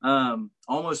Evil,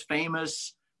 Almost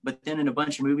Famous, but then in a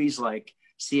bunch of movies like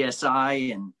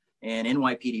CSI and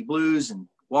NYPD Blues and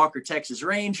Walker, Texas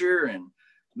Ranger and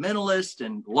Mentalist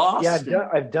and Lost. Yeah,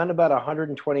 I've done about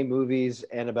 120 movies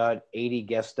and about 80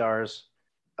 guest stars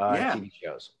TV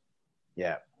shows.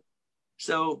 Yeah.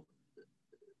 So,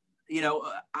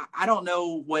 I don't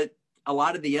know what a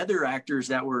lot of the other actors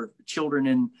that were children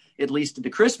in at least the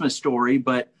Christmas Story,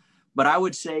 but I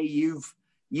would say you've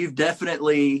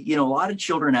definitely, a lot of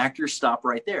children actors stop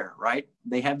right there, right?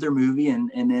 They have their movie and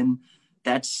then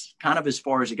that's kind of as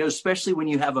far as it goes, especially when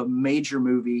you have a major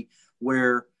movie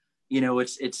where,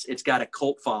 it's got a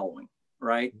cult following,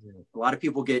 right? Mm-hmm. A lot of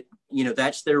people get,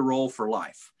 that's their role for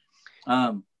life.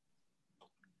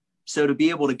 So to be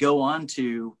able to go on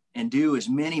to and do as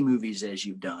many movies as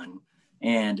you've done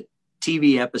and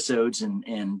TV episodes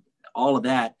and all of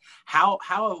that, how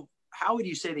would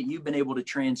you say that you've been able to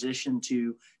transition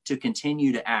to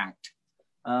continue to act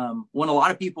when a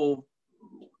lot of people,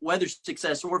 whether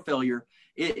success or failure,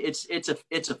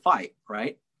 it's a fight,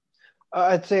 right?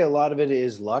 I'd say a lot of it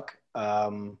is luck.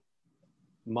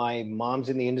 My mom's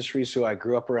in the industry, so I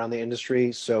grew up around the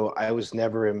industry. So I was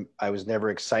never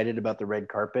excited about the red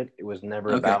carpet. It was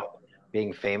never about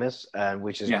being famous,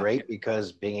 which is great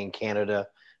because being in Canada,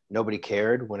 nobody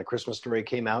cared. When A Christmas Story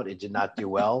came out, it did not do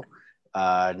well.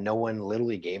 No one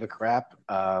literally gave a crap.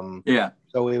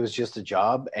 So it was just a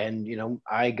job. And,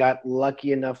 I got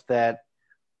lucky enough that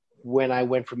when I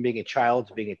went from being a child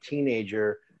to being a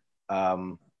teenager,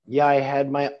 I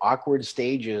had my awkward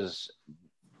stages,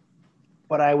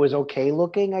 but I was okay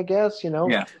looking, I guess,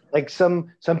 like some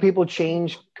people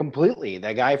change completely.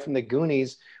 That guy from the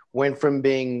Goonies went from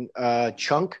being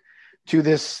Chunk to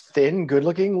this thin, good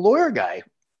looking lawyer guy.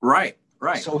 Right.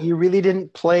 So he really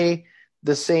didn't play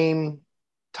the same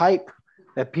type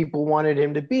that people wanted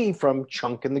him to be from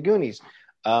Chunk and the Goonies.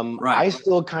 I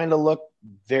still kind of look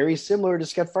very similar to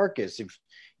Scut Farkus. If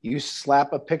you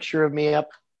slap a picture of me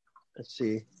up, let's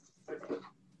see.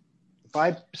 If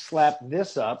I slap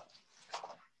this up,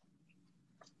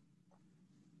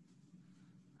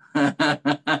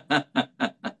 I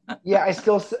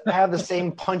still have the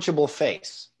same punchable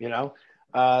face,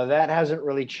 that hasn't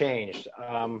really changed.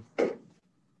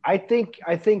 I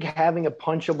think having a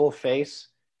punchable face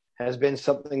has been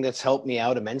something that's helped me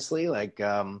out immensely,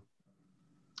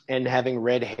 and having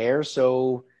red hair.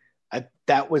 So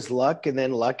that was luck, and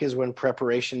then luck is when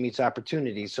preparation meets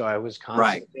opportunity. So I was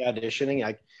constantly auditioning.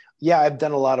 I've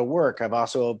done a lot of work. I've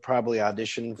also probably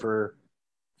auditioned for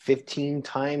 15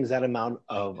 times that amount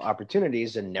of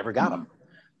opportunities and never got them.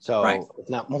 So if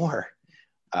not more.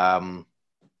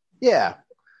 Yeah.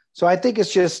 So I think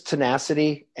it's just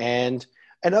tenacity and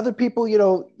other people, you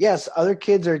know, yes, other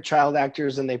kids are child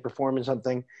actors and they perform in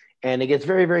something and it gets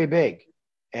very, very big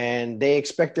and they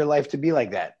expect their life to be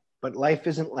like that. But life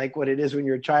isn't like what it is when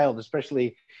you're a child,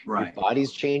 especially your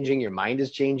body's changing, your mind is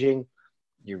changing,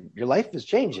 your life is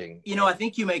changing. You know, I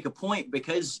think you make a point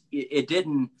because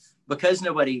because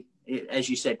nobody, as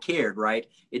you said, cared, right?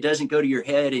 It doesn't go to your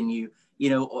head and you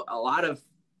know, a lot of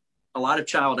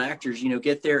child actors, you know,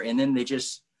 get there and then they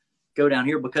just go down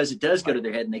here because it does go to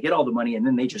their head and they get all the money and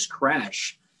then they just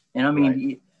crash. And I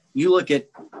mean, you look at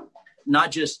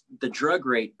not just the drug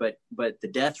rate, but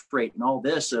the death rate and all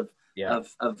this of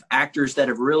actors that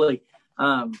have really,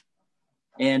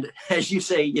 and as you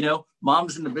say, you know,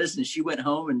 mom's in the business. She went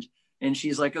home and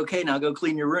she's like, okay, now go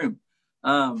clean your room.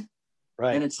 And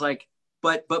it's like,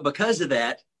 but because of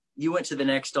that, you went to the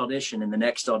next audition and the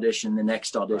next audition, the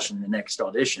next audition, the next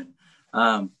audition.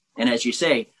 And as you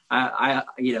say, I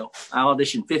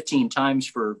audition 15 times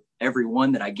for every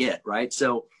one that I get. Right.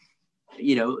 So,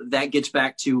 you know, that gets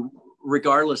back to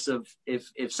regardless of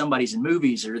if somebody's in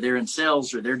movies or they're in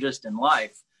sales or they're just in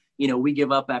life, you know, we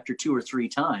give up after 2 or 3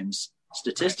 times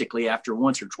statistically after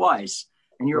once or twice.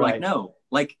 And you're like, no,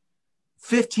 like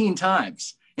 15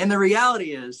 times. And the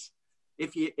reality is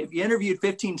if you interviewed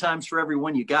 15 times for every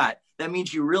one you got, that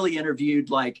means you really interviewed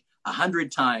like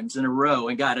 100 times in a row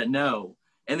and got a no.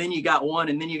 And then you got one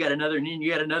and then you got another and then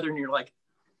you got another and you're like,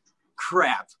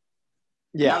 crap.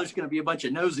 Yeah. Now there's going to be a bunch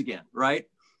of no's again. Right.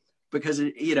 Because,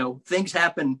 you know, things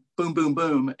happen, boom, boom,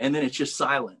 boom. And then it's just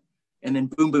silent and then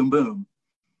boom, boom, boom.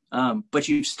 But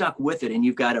you've stuck with it and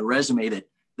you've got a resume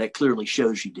that clearly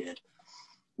shows you did.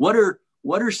 What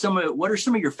are some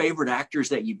of your favorite actors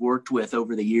that you've worked with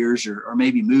over the years or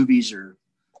maybe movies or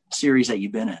series that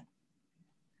you've been in?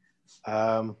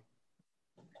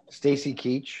 Stacy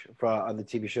Keach on the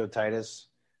TV show Titus.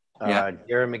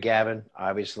 Darren McGavin,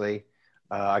 obviously.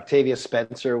 Octavia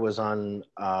Spencer was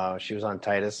she was on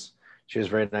Titus. She was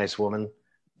a very nice woman.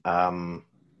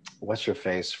 What's her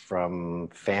face from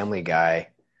Family Guy?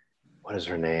 What is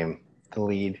her name? The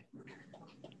lead.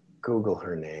 Google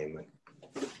her name.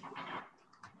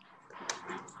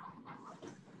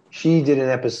 She did an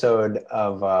episode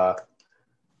of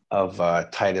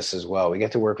Titus as well. We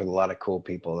get to work with a lot of cool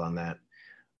people on that.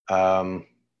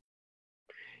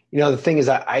 You know, the thing is,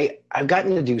 I've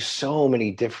gotten to do so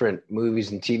many different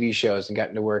movies and TV shows and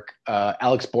gotten to work.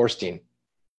 Alex Borstein.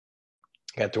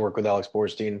 Got to work with Alex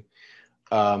Borstein.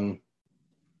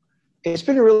 It's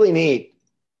been really neat.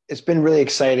 It's been really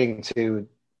exciting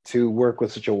to work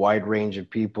with such a wide range of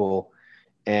people,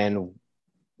 and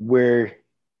where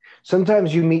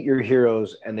sometimes you meet your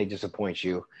heroes and they disappoint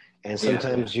you, and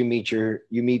sometimes you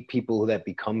meet people that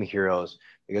become heroes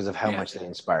because of how much they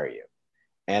inspire you.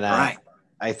 And I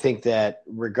think that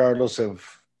regardless of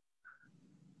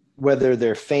whether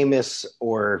they're famous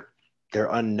or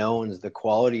they're unknowns, the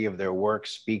quality of their work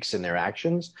speaks in their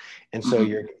actions. And so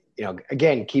you're, you know,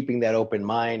 again, keeping that open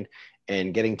mind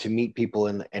and getting to meet people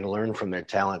and learn from their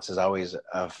talents is always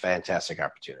a fantastic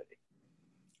opportunity.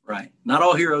 Right. Not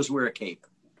all heroes wear a cape.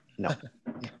 No.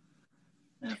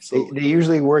 Absolutely. They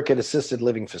usually work at assisted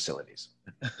living facilities.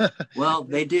 Well,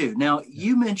 they do. Now,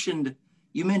 you mentioned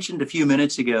a few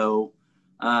minutes ago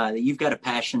that you've got a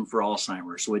passion for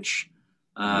Alzheimer's, which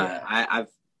I've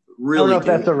really. I don't know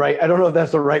if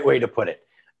that's the right way to put it.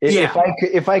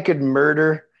 If I could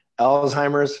murder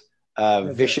Alzheimer's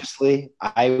viciously,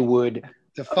 I would.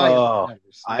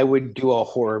 I would do a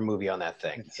horror movie on that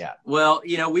thing. Yeah. Well,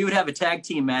 you know, we would have a tag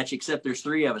team match, except there's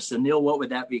 3 of us. So, Neil, what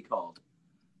would that be called?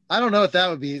 I don't know what that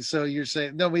would be. So you're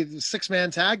saying we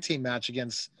 6-man tag team match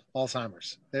against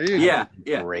Alzheimer's. There you go.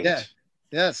 Yeah. Great. Yeah.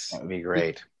 Yes. That would be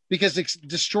great. Because it's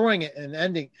destroying it and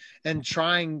ending and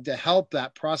trying to help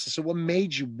that process. So what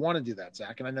made you want to do that,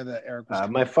 Zach? And I know that Eric was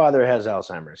my father has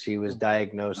Alzheimer's. He was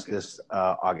diagnosed this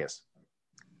August.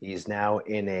 He's now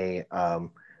in a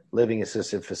living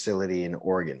assisted facility in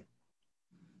Oregon.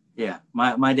 Yeah,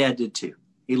 my dad did too.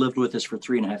 He lived with us for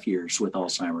 3.5 years with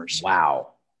Alzheimer's.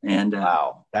 Wow. And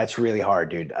wow, that's really hard,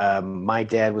 dude. My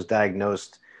dad was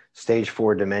diagnosed stage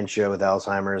 4 dementia with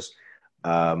Alzheimer's,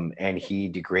 and he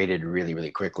degraded really,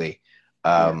 really quickly.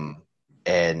 And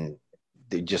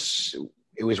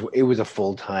it was a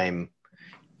full time.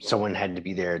 Someone had to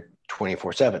be there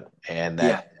 24/7, and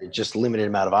that just limited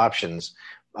amount of options.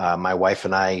 My wife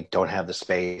and I don't have the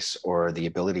space or the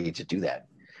ability to do that.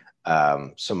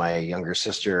 So my younger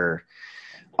sister,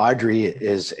 Audrey,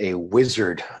 is a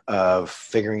wizard of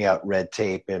figuring out red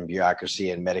tape and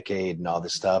bureaucracy and Medicaid and all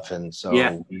this stuff. And so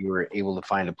we were able to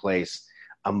find a place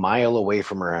a mile away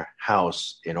from her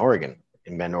house in Oregon,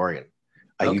 in Bend, Oregon,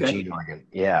 Eugene, Oregon.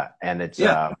 Yeah. And it's,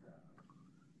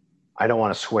 I don't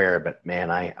want to swear, but man,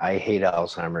 I hate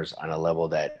Alzheimer's on a level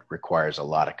that requires a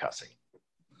lot of cussing.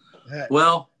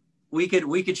 Well, we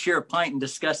could share a pint and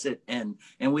discuss it, and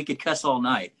we could cuss all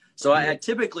night. So I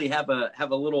typically have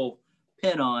a little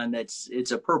pen on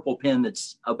it's a purple pen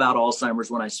that's about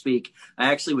Alzheimer's when I speak.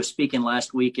 I actually was speaking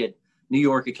last week at New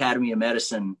York Academy of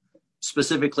Medicine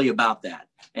specifically about that.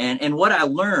 And what I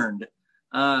learned,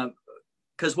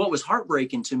 because what was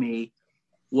heartbreaking to me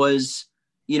was,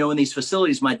 in these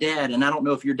facilities, my dad, and I don't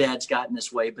know if your dad's gotten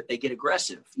this way, but they get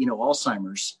aggressive,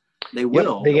 Alzheimer's, they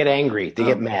will. Yep, they get angry. They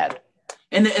get mad.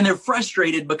 And they're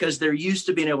frustrated because they're used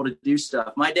to being able to do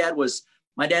stuff. My dad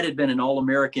had been an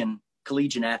All-American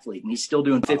collegiate athlete, and he's still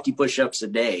doing 50 push-ups a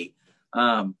day.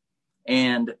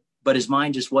 But his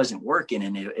mind just wasn't working,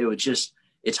 and it was just,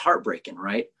 it's heartbreaking,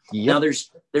 right? Yep. Now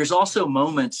there's also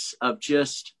moments of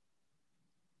just,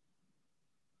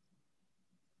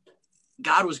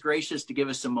 God was gracious to give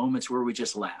us some moments where we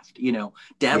just laughed.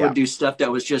 Dad would do stuff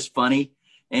that was just funny.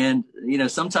 And,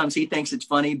 sometimes he thinks it's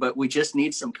funny, but we just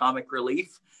need some comic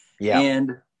relief. Yeah.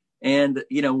 And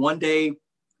one day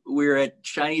we were at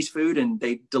Chinese food and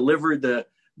they delivered the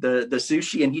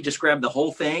sushi, and he just grabbed the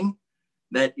whole thing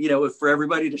that, for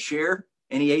everybody to share.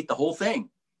 And he ate the whole thing.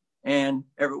 And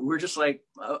we're just like,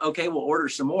 okay, we'll order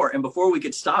some more. And before we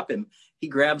could stop him, he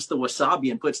grabs the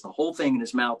wasabi and puts the whole thing in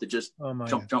his mouth to just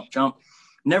jump.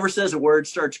 Never says a word,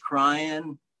 starts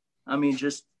crying. I mean,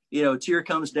 just, tear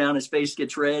comes down, his face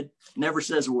gets red, never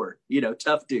says a word,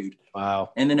 tough dude. Wow.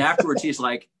 And then afterwards he's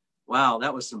like, wow,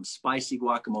 that was some spicy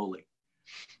guacamole.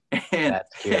 And,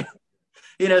 that's cute.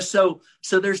 So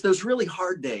there's those really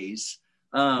hard days.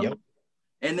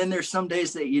 And then there's some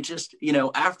days that you just,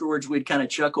 afterwards we'd kind of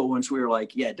chuckle once we were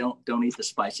like, yeah, don't eat the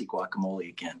spicy guacamole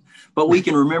again. But we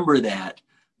can remember that,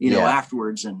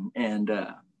 afterwards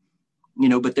but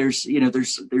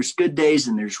there's good days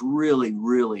and there's really,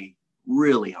 really,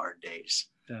 really hard days.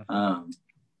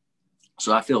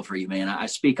 So I feel for you, man. I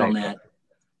speak on that.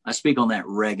 I speak on that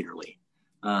regularly,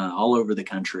 all over the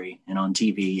country and on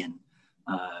TV, and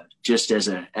just as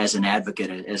an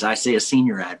advocate, as I say, a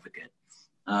senior advocate.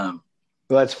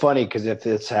 Well, that's funny, because if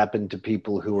this happened to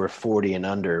people who were 40 and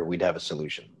under, we'd have a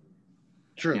solution.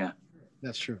 True. Yeah,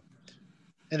 that's true.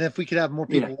 And if we could have more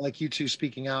people like you two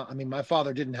speaking out. I mean, my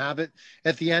father didn't have it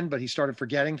at the end, but he started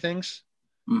forgetting things.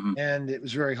 Mm-hmm. And it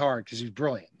was very hard because he was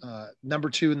brilliant. Number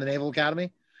 2 in the Naval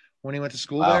Academy when he went to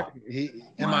school there.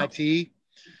 MIT,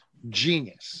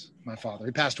 genius, my father.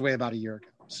 He passed away about a year ago.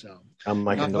 So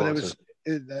my condolences.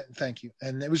 Thank you.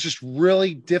 And it was just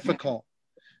really difficult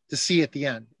to see at the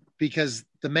end, because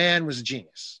the man was a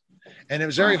genius. And it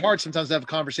was very hard sometimes to have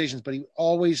conversations, but he would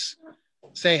always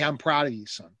say, I'm proud of you,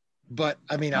 son. But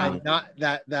I mean, I'm not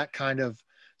that kind of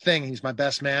thing. He's my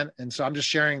best man. And so I'm just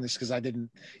sharing this because I didn't,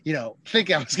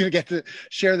 think I was going to get to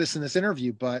share this in this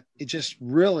interview, but he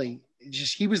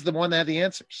was the one that had the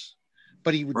answers.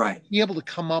 But he would be able to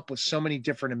come up with so many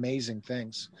different amazing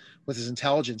things with his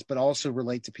intelligence, but also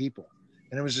relate to people.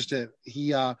 And it was just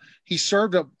he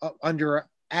served under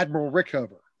Admiral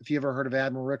Rickover. If you ever heard of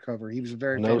Admiral Rickover, he was a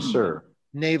very famous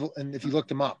naval. And if you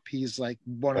looked him up, he's like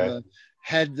one of the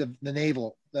heads of the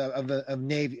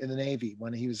Navy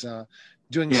when he was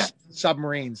doing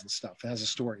submarines and stuff. It has a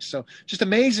story. So just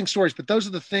amazing stories. But those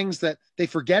are the things that they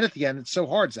forget at the end. It's so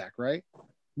hard, Zach, right? I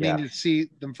mean, to see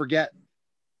them forget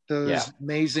those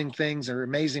amazing things or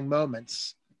amazing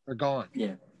moments are gone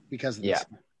because of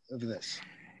this.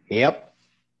 Yep.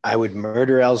 I would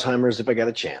murder Alzheimer's if I got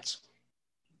a chance.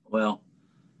 Well,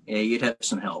 yeah, you'd have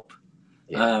some help.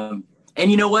 Yeah.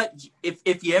 And you know what?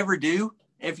 If you ever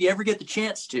get the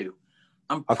chance to,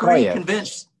 I'm pretty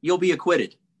convinced you'll be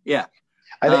acquitted. Yeah.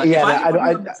 I'd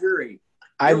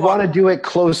want to do it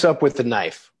close up with the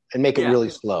knife and make it really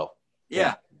slow.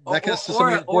 Yeah. That gets to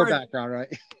some more background, right?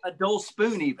 A dull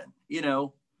spoon even,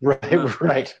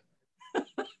 Right.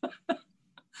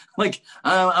 Like,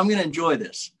 I'm going to enjoy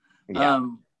this. Yeah.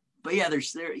 But yeah,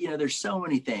 there's so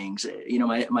many things.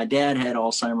 My dad had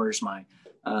Alzheimer's. My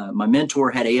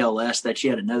mentor had ALS. That's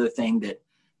yet another thing that,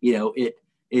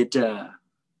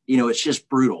 it's just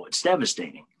brutal. It's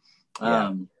devastating.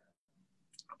 Yeah.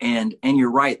 And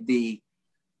you're right. The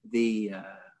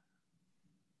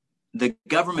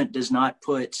government does not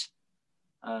put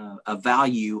a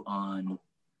value on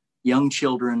young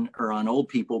children or on old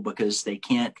people because they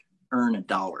can't earn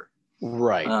 $1.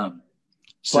 Right.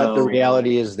 But the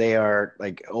reality is they are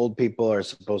like old people are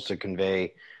supposed to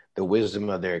convey the wisdom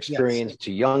of their experience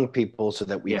to young people so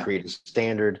that we create a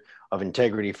standard of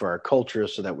integrity for our culture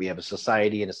so that we have a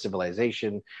society and a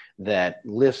civilization that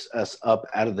lifts us up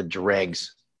out of the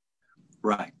dregs.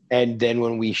 Right. And then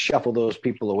when we shuffle those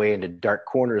people away into dark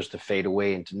corners to fade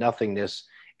away into nothingness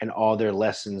and all their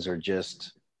lessons are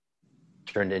just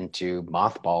turned into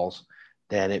mothballs,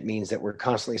 then it means that we're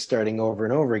constantly starting over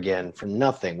and over again from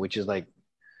nothing, which is like,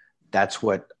 that's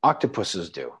what octopuses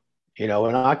do. You know,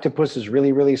 an octopus is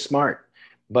really, really smart,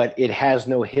 but it has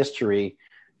no history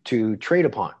to trade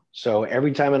upon. So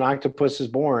every time an octopus is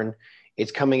born,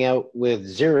 it's coming out with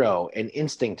zero and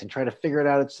instinct and trying to figure it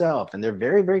out itself. And they're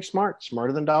very, very smart,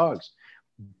 smarter than dogs.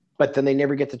 But then they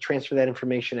never get to transfer that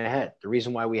information ahead. The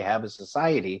reason why we have a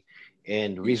society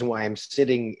and the reason why I'm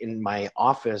sitting in my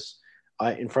office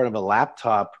in front of a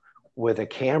laptop with a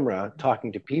camera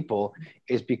talking to people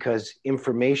is because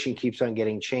information keeps on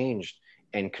getting changed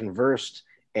and conversed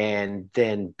and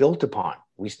then built upon.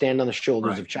 We stand on the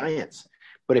shoulders of giants.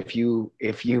 But if you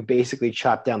basically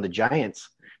chop down the giants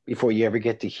before you ever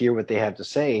get to hear what they have to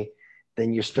say,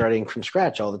 then you're starting from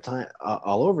scratch all the time,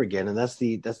 all over again. And that's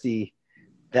the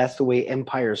way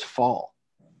empires fall.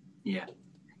 Yeah.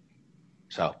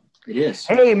 So it is.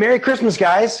 Hey, Merry Christmas,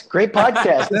 guys. Great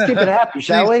podcast. Let's keep it happy,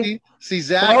 shall we? See,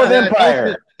 Zach,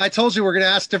 I told you we're going to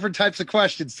ask different types of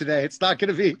questions today. It's not going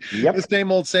to be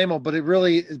the same old, but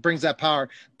it brings that power.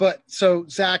 But so,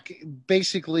 Zach,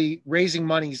 basically raising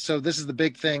money. So this is the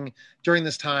big thing during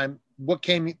this time. You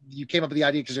came up with the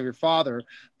idea because of your father,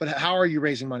 but how are you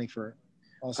raising money for it?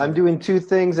 Also? I'm doing two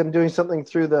things. I'm doing something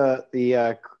through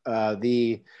the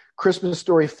Christmas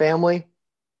Story Family,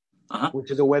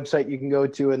 which is a website you can go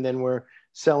to, and then we're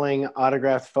selling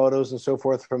autographed photos and so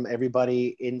forth from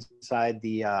everybody inside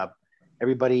the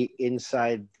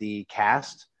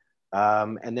cast.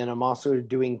 And then I'm also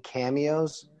doing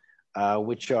cameos,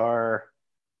 which are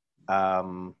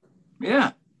cameos.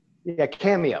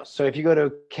 So if you go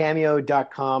to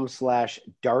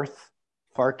cameo.com/Darth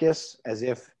Farkas, as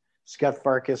if Scut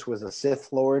Farkus was a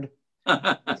Sith Lord.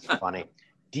 It's funny.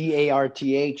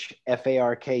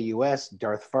 DARTHFARKUS,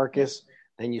 Darth Farkas.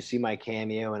 Then you see my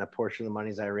cameo, and a portion of the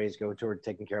monies I raise go toward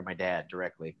taking care of my dad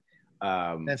directly.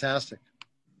 Fantastic.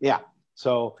 Yeah.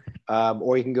 So,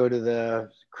 or you can go to the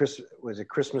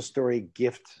Christmas Story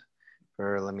gift.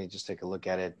 Let me just take a look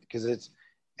at it, because it's,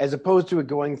 as opposed to it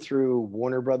going through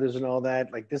Warner Brothers and all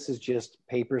that, like this is just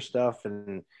paper stuff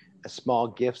and small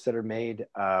gifts that are made,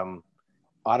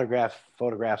 autograph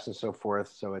photographs and so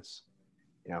forth. So it's,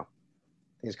 I think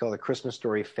it's called the Christmas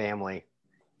Story Family.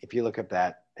 If you look up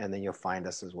that, and then you'll find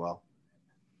us as well.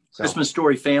 So, Christmas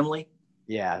Story Family?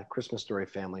 Yeah, Christmas Story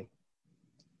Family.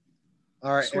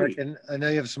 All right, Sweet. Eric, and I know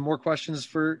you have some more questions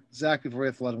for Zach before we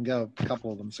have to let him go. A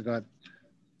couple of them, so go ahead.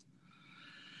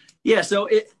 Yeah, so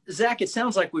Zach, it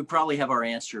sounds like we probably have our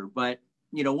answer, but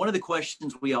one of the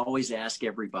questions we always ask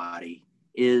everybody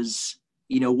is,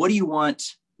 what do you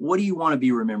want to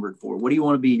be remembered for? What do you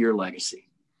want to be your legacy?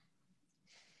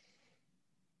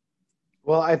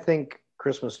 Well, I think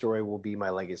Christmas Story will be my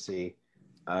legacy.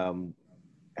 And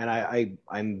I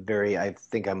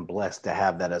think I'm blessed to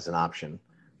have that as an option.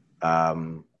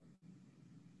 That's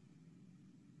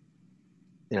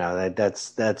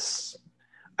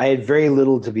I had very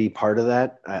little to be part of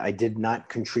that. I did not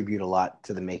contribute a lot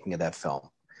to the making of that film.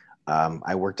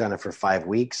 I worked on it for 5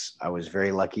 weeks. I was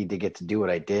very lucky to get to do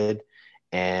what I did.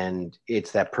 And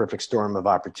it's that perfect storm of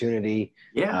opportunity.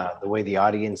 Yeah. The way the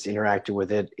audience interacted with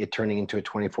it turning into a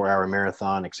 24-hour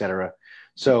marathon, et cetera.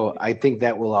 So I think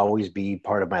that will always be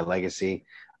part of my legacy.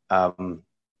 The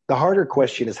harder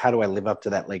question is, how do I live up to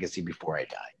that legacy before I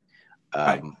die?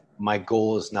 Right. My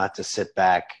goal is not to sit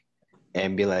back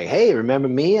and be like, hey, remember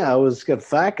me? I was Scut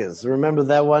Farkus. Remember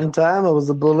that one time I was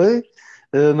a bully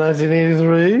in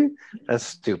 1983? That's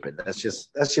stupid. That's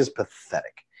just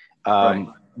pathetic. Right.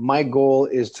 My goal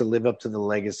is to live up to the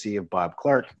legacy of Bob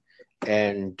Clark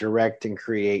and direct and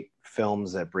create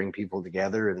films that bring people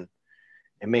together and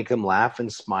make them laugh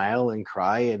and smile and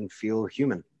cry and feel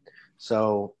human.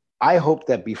 So I hope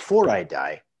that before I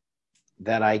die,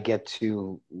 that I get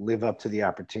to live up to the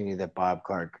opportunity that Bob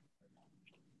Clark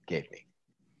gave me.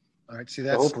 All right. See,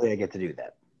 so hopefully I get to do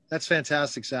that. That's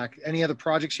fantastic, Zach. Any other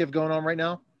projects you have going on right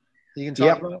now that you can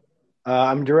talk about?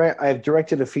 I've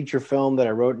directed a feature film that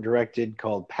I wrote and directed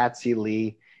called Patsy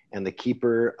Lee and the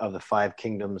Keeper of the Five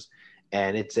Kingdoms.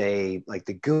 And it's like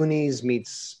the Goonies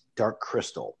meets Dark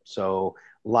Crystal. So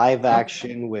live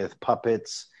action with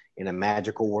puppets in a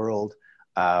magical world.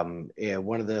 One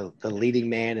of the leading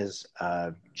man is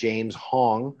James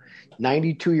Hong,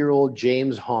 92-year-old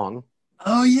James Hong.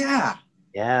 Oh, yeah.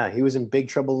 Yeah, he was in Big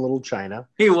Trouble in Little China.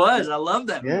 He was. I love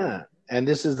that movie. Yeah, and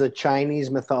this is the Chinese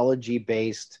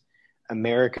mythology-based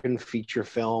American feature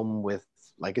film with,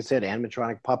 like I said,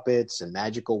 animatronic puppets and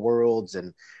magical worlds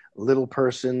and little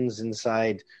persons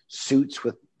inside suits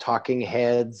with talking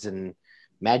heads and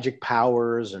magic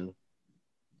powers and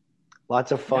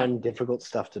lots of fun, difficult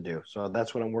stuff to do. So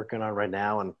that's what I'm working on right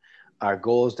now, and our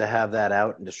goal is to have that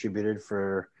out and distributed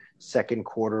for second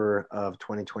quarter of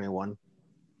 2021.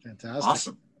 Fantastic.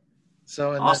 Awesome.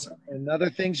 So, and other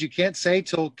things you can't say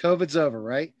till COVID's over,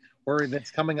 right? Or that's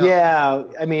coming up. Yeah,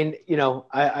 I mean,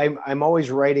 I'm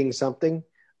always writing something.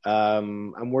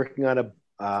 I'm working on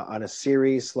a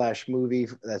series / movie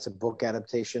that's a book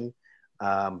adaptation,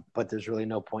 but there's really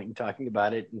no point in talking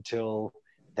about it until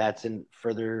that's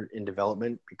further in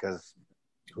development, because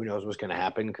who knows what's going to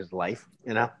happen because life,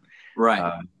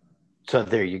 Right. So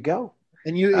there you go.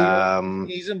 And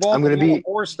he's involved in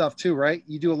horror stuff too, right?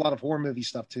 You do a lot of horror movie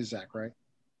stuff too, Zach, right?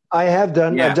 I have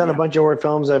done. I've done a bunch of horror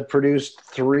films. I've produced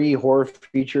 3 horror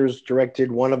features,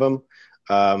 directed one of them,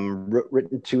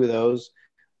 written 2 of those.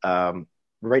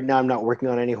 Right now, I'm not working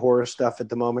on any horror stuff at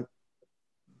the moment,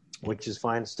 which is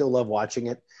fine. Still love watching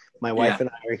it. My wife and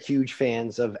I are huge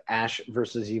fans of Ash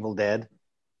versus Evil Dead.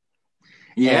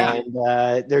 Yeah,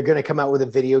 and they're going to come out with a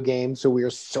video game, so we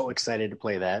are so excited to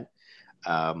play that.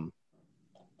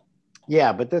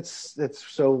 Yeah, but let's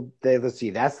see.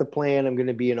 That's the plan. I'm going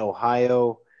to be in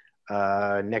Ohio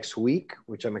next week,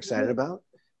 which I'm excited about.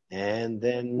 And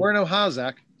then we're in Ohio,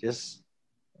 Zach. Just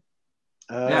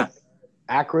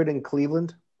Akron and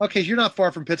Cleveland. Okay, you're not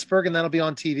far from Pittsburgh, and that'll be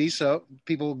on TV, so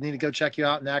people need to go check you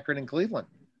out in Akron and Cleveland.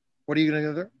 What are you going to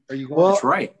do there? Are you going? Well, that's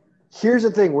right. Here's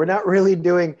the thing: we're not really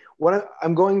doing what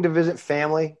I'm going to visit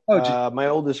family. My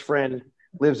oldest friend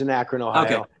lives in Akron,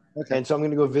 Ohio, and so I'm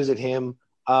going to go visit him.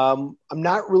 I'm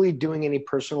not really doing any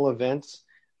personal events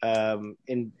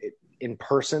in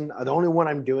person. The only one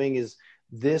I'm doing is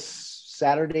this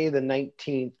Saturday, the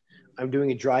 19th. I'm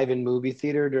doing a drive-in movie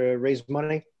theater to raise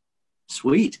money.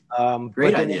 Sweet.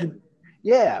 Great idea.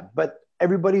 Yeah, but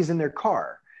everybody's in their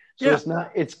car. So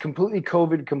it's completely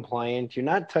COVID compliant. You're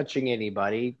not touching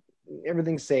anybody.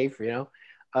 Everything's safe,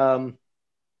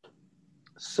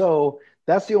 So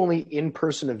that's the only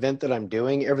in-person event that I'm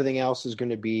doing. Everything else is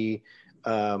going to be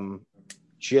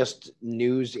just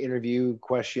news interview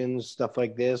questions, stuff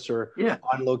like this, or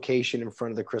on location in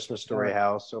front of the Christmas Story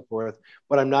house, so forth.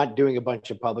 But I'm not doing a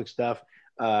bunch of public stuff.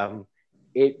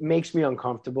 It makes me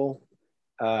uncomfortable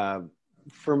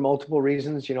for multiple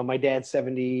reasons. My dad's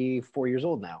 74 years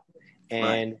old now.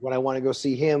 And when I want to go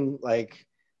see him,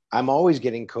 I'm always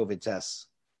getting COVID tests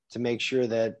to make sure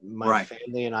that my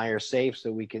family and I are safe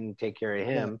so we can take care of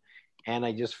him. And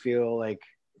I just feel like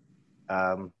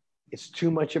it's too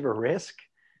much of a risk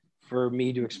for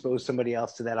me to expose somebody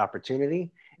else to that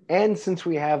opportunity. And since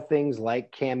we have things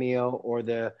like Cameo or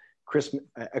a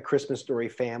Christmas Story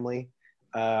family,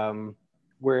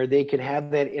 where they can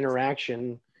have that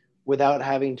interaction without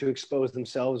having to expose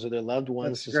themselves or their loved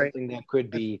ones to something that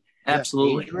could be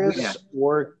dangerous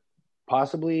or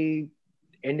possibly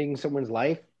ending someone's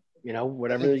life,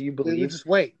 whatever you believe. We'll just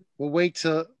wait. We'll wait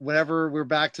till whenever we're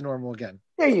back to normal again.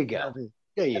 There you go.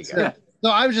 Go.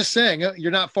 No, I was just saying,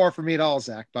 you're not far from me at all,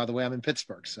 Zach. By the way, I'm in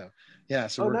Pittsburgh, so yeah.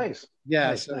 So nice. Yeah,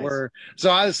 nice, so nice.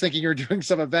 So I was thinking you're doing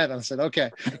some event. I said,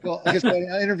 okay. Well, I guess I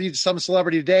interviewed some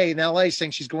celebrity today in LA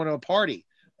saying she's going to a party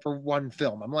for one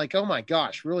film. I'm like, oh my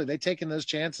gosh, really? They taking those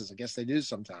chances? I guess they do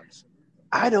sometimes.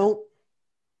 I don't.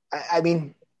 I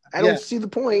mean, I don't see the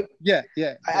point. Yeah.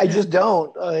 I just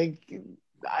don't. I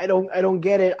don't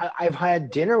get it. I've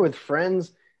had dinner with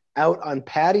friends out on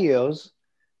patios,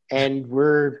 and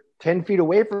we're 10 feet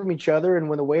away from each other. And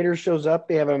when the waiter shows up,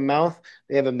 they have a mask,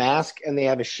 and they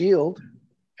have a shield,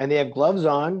 and they have gloves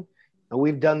on. And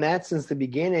we've done that since the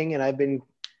beginning. And I've been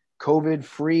COVID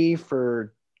free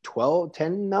for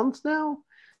 10 months now.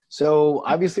 So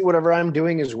obviously whatever I'm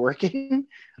doing is working.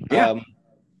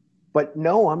 But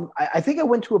no, I think I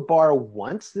went to a bar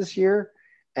once this year,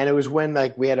 and it was when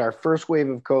we had our first wave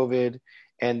of COVID,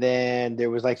 and then there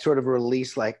was sort of a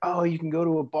release oh, you can go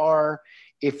to a bar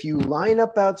if you line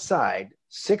up outside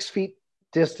 6 feet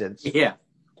distance,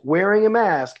 wearing a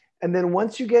mask, and then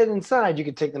once you get inside, you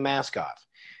can take the mask off.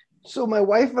 So my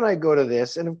wife and I go to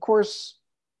this, and of course,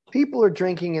 people are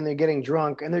drinking and they're getting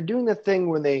drunk, and they're doing the thing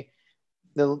where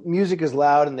the music is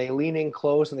loud and they lean in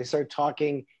close and they start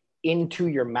talking into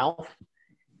your mouth.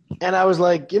 And I was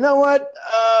like, you know what?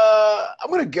 I'm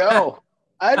going to go.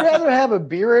 I'd rather have a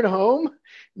beer at home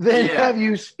than have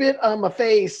you spit on my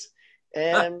face.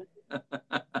 And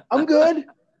I'm good.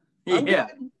 I'm good,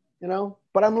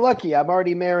 but I'm lucky. I'm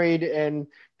already married and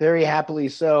very happily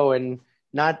so. And,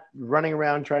 not running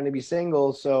around trying to be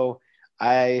single. So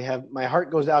my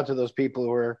heart goes out to those people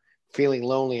who are feeling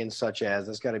lonely and such as.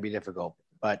 That's got to be difficult.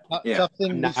 But tough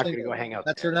thing. I'm not going to go hang out.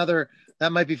 That's there.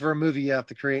 That might be for a movie you have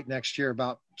to create next year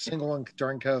about single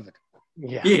during COVID.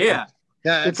 Yeah.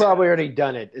 They've probably already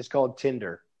done it. It's called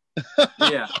Tinder.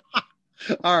 Yeah.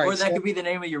 All right. Or that could be the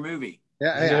name of your movie.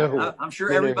 Yeah. No. I'm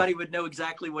sure everybody would know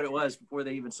exactly what it was before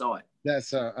they even saw it.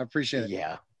 That's I appreciate it.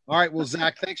 Yeah. All right. Well,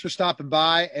 Zach, thanks for stopping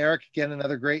by. Eric, again,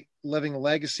 another great living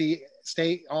legacy.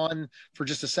 Stay on for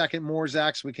just a second more,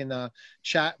 Zach, so we can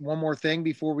chat one more thing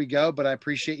before we go. But I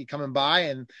appreciate you coming by,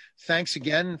 and thanks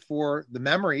again for the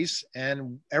memories.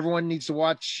 And everyone needs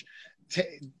to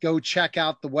go check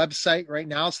out the website right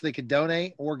now so they could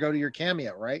donate, or go to your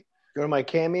Cameo, right? Go to my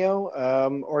Cameo,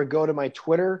 or go to my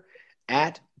Twitter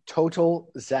at Total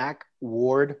Zach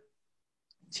Ward,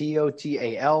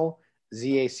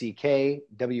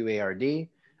 TOTALZACKWARD,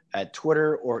 at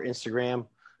Twitter or Instagram,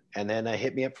 and then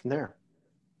hit me up from there.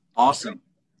 Awesome.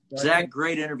 Zach,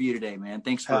 great interview today, man.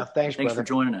 Thanks for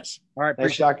joining us. All right.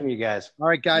 Nice talking to you guys. All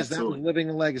right, guys. Absolutely. That was Living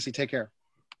the Legacy. Take care.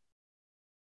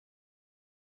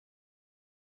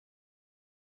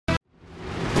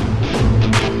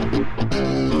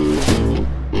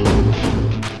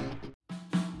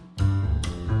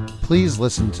 Please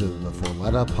listen to the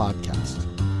Forletta podcast.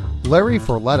 Larry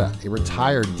Forletta, a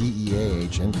retired DEA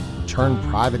agent turned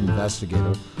private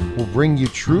investigator, will bring you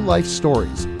true life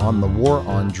stories on the war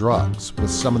on drugs with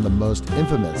some of the most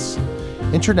infamous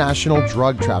international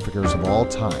drug traffickers of all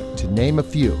time. To name a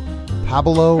few: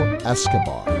 Pablo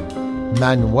Escobar,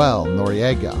 Manuel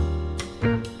Noriega,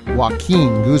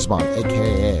 Joaquin Guzman,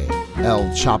 aka El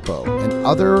Chapo, and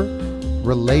other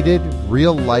related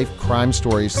real-life crime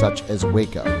stories such as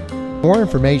Waco. For more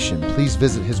information, please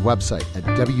visit his website at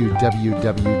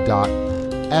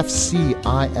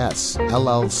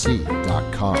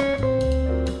www.fcisllc.com.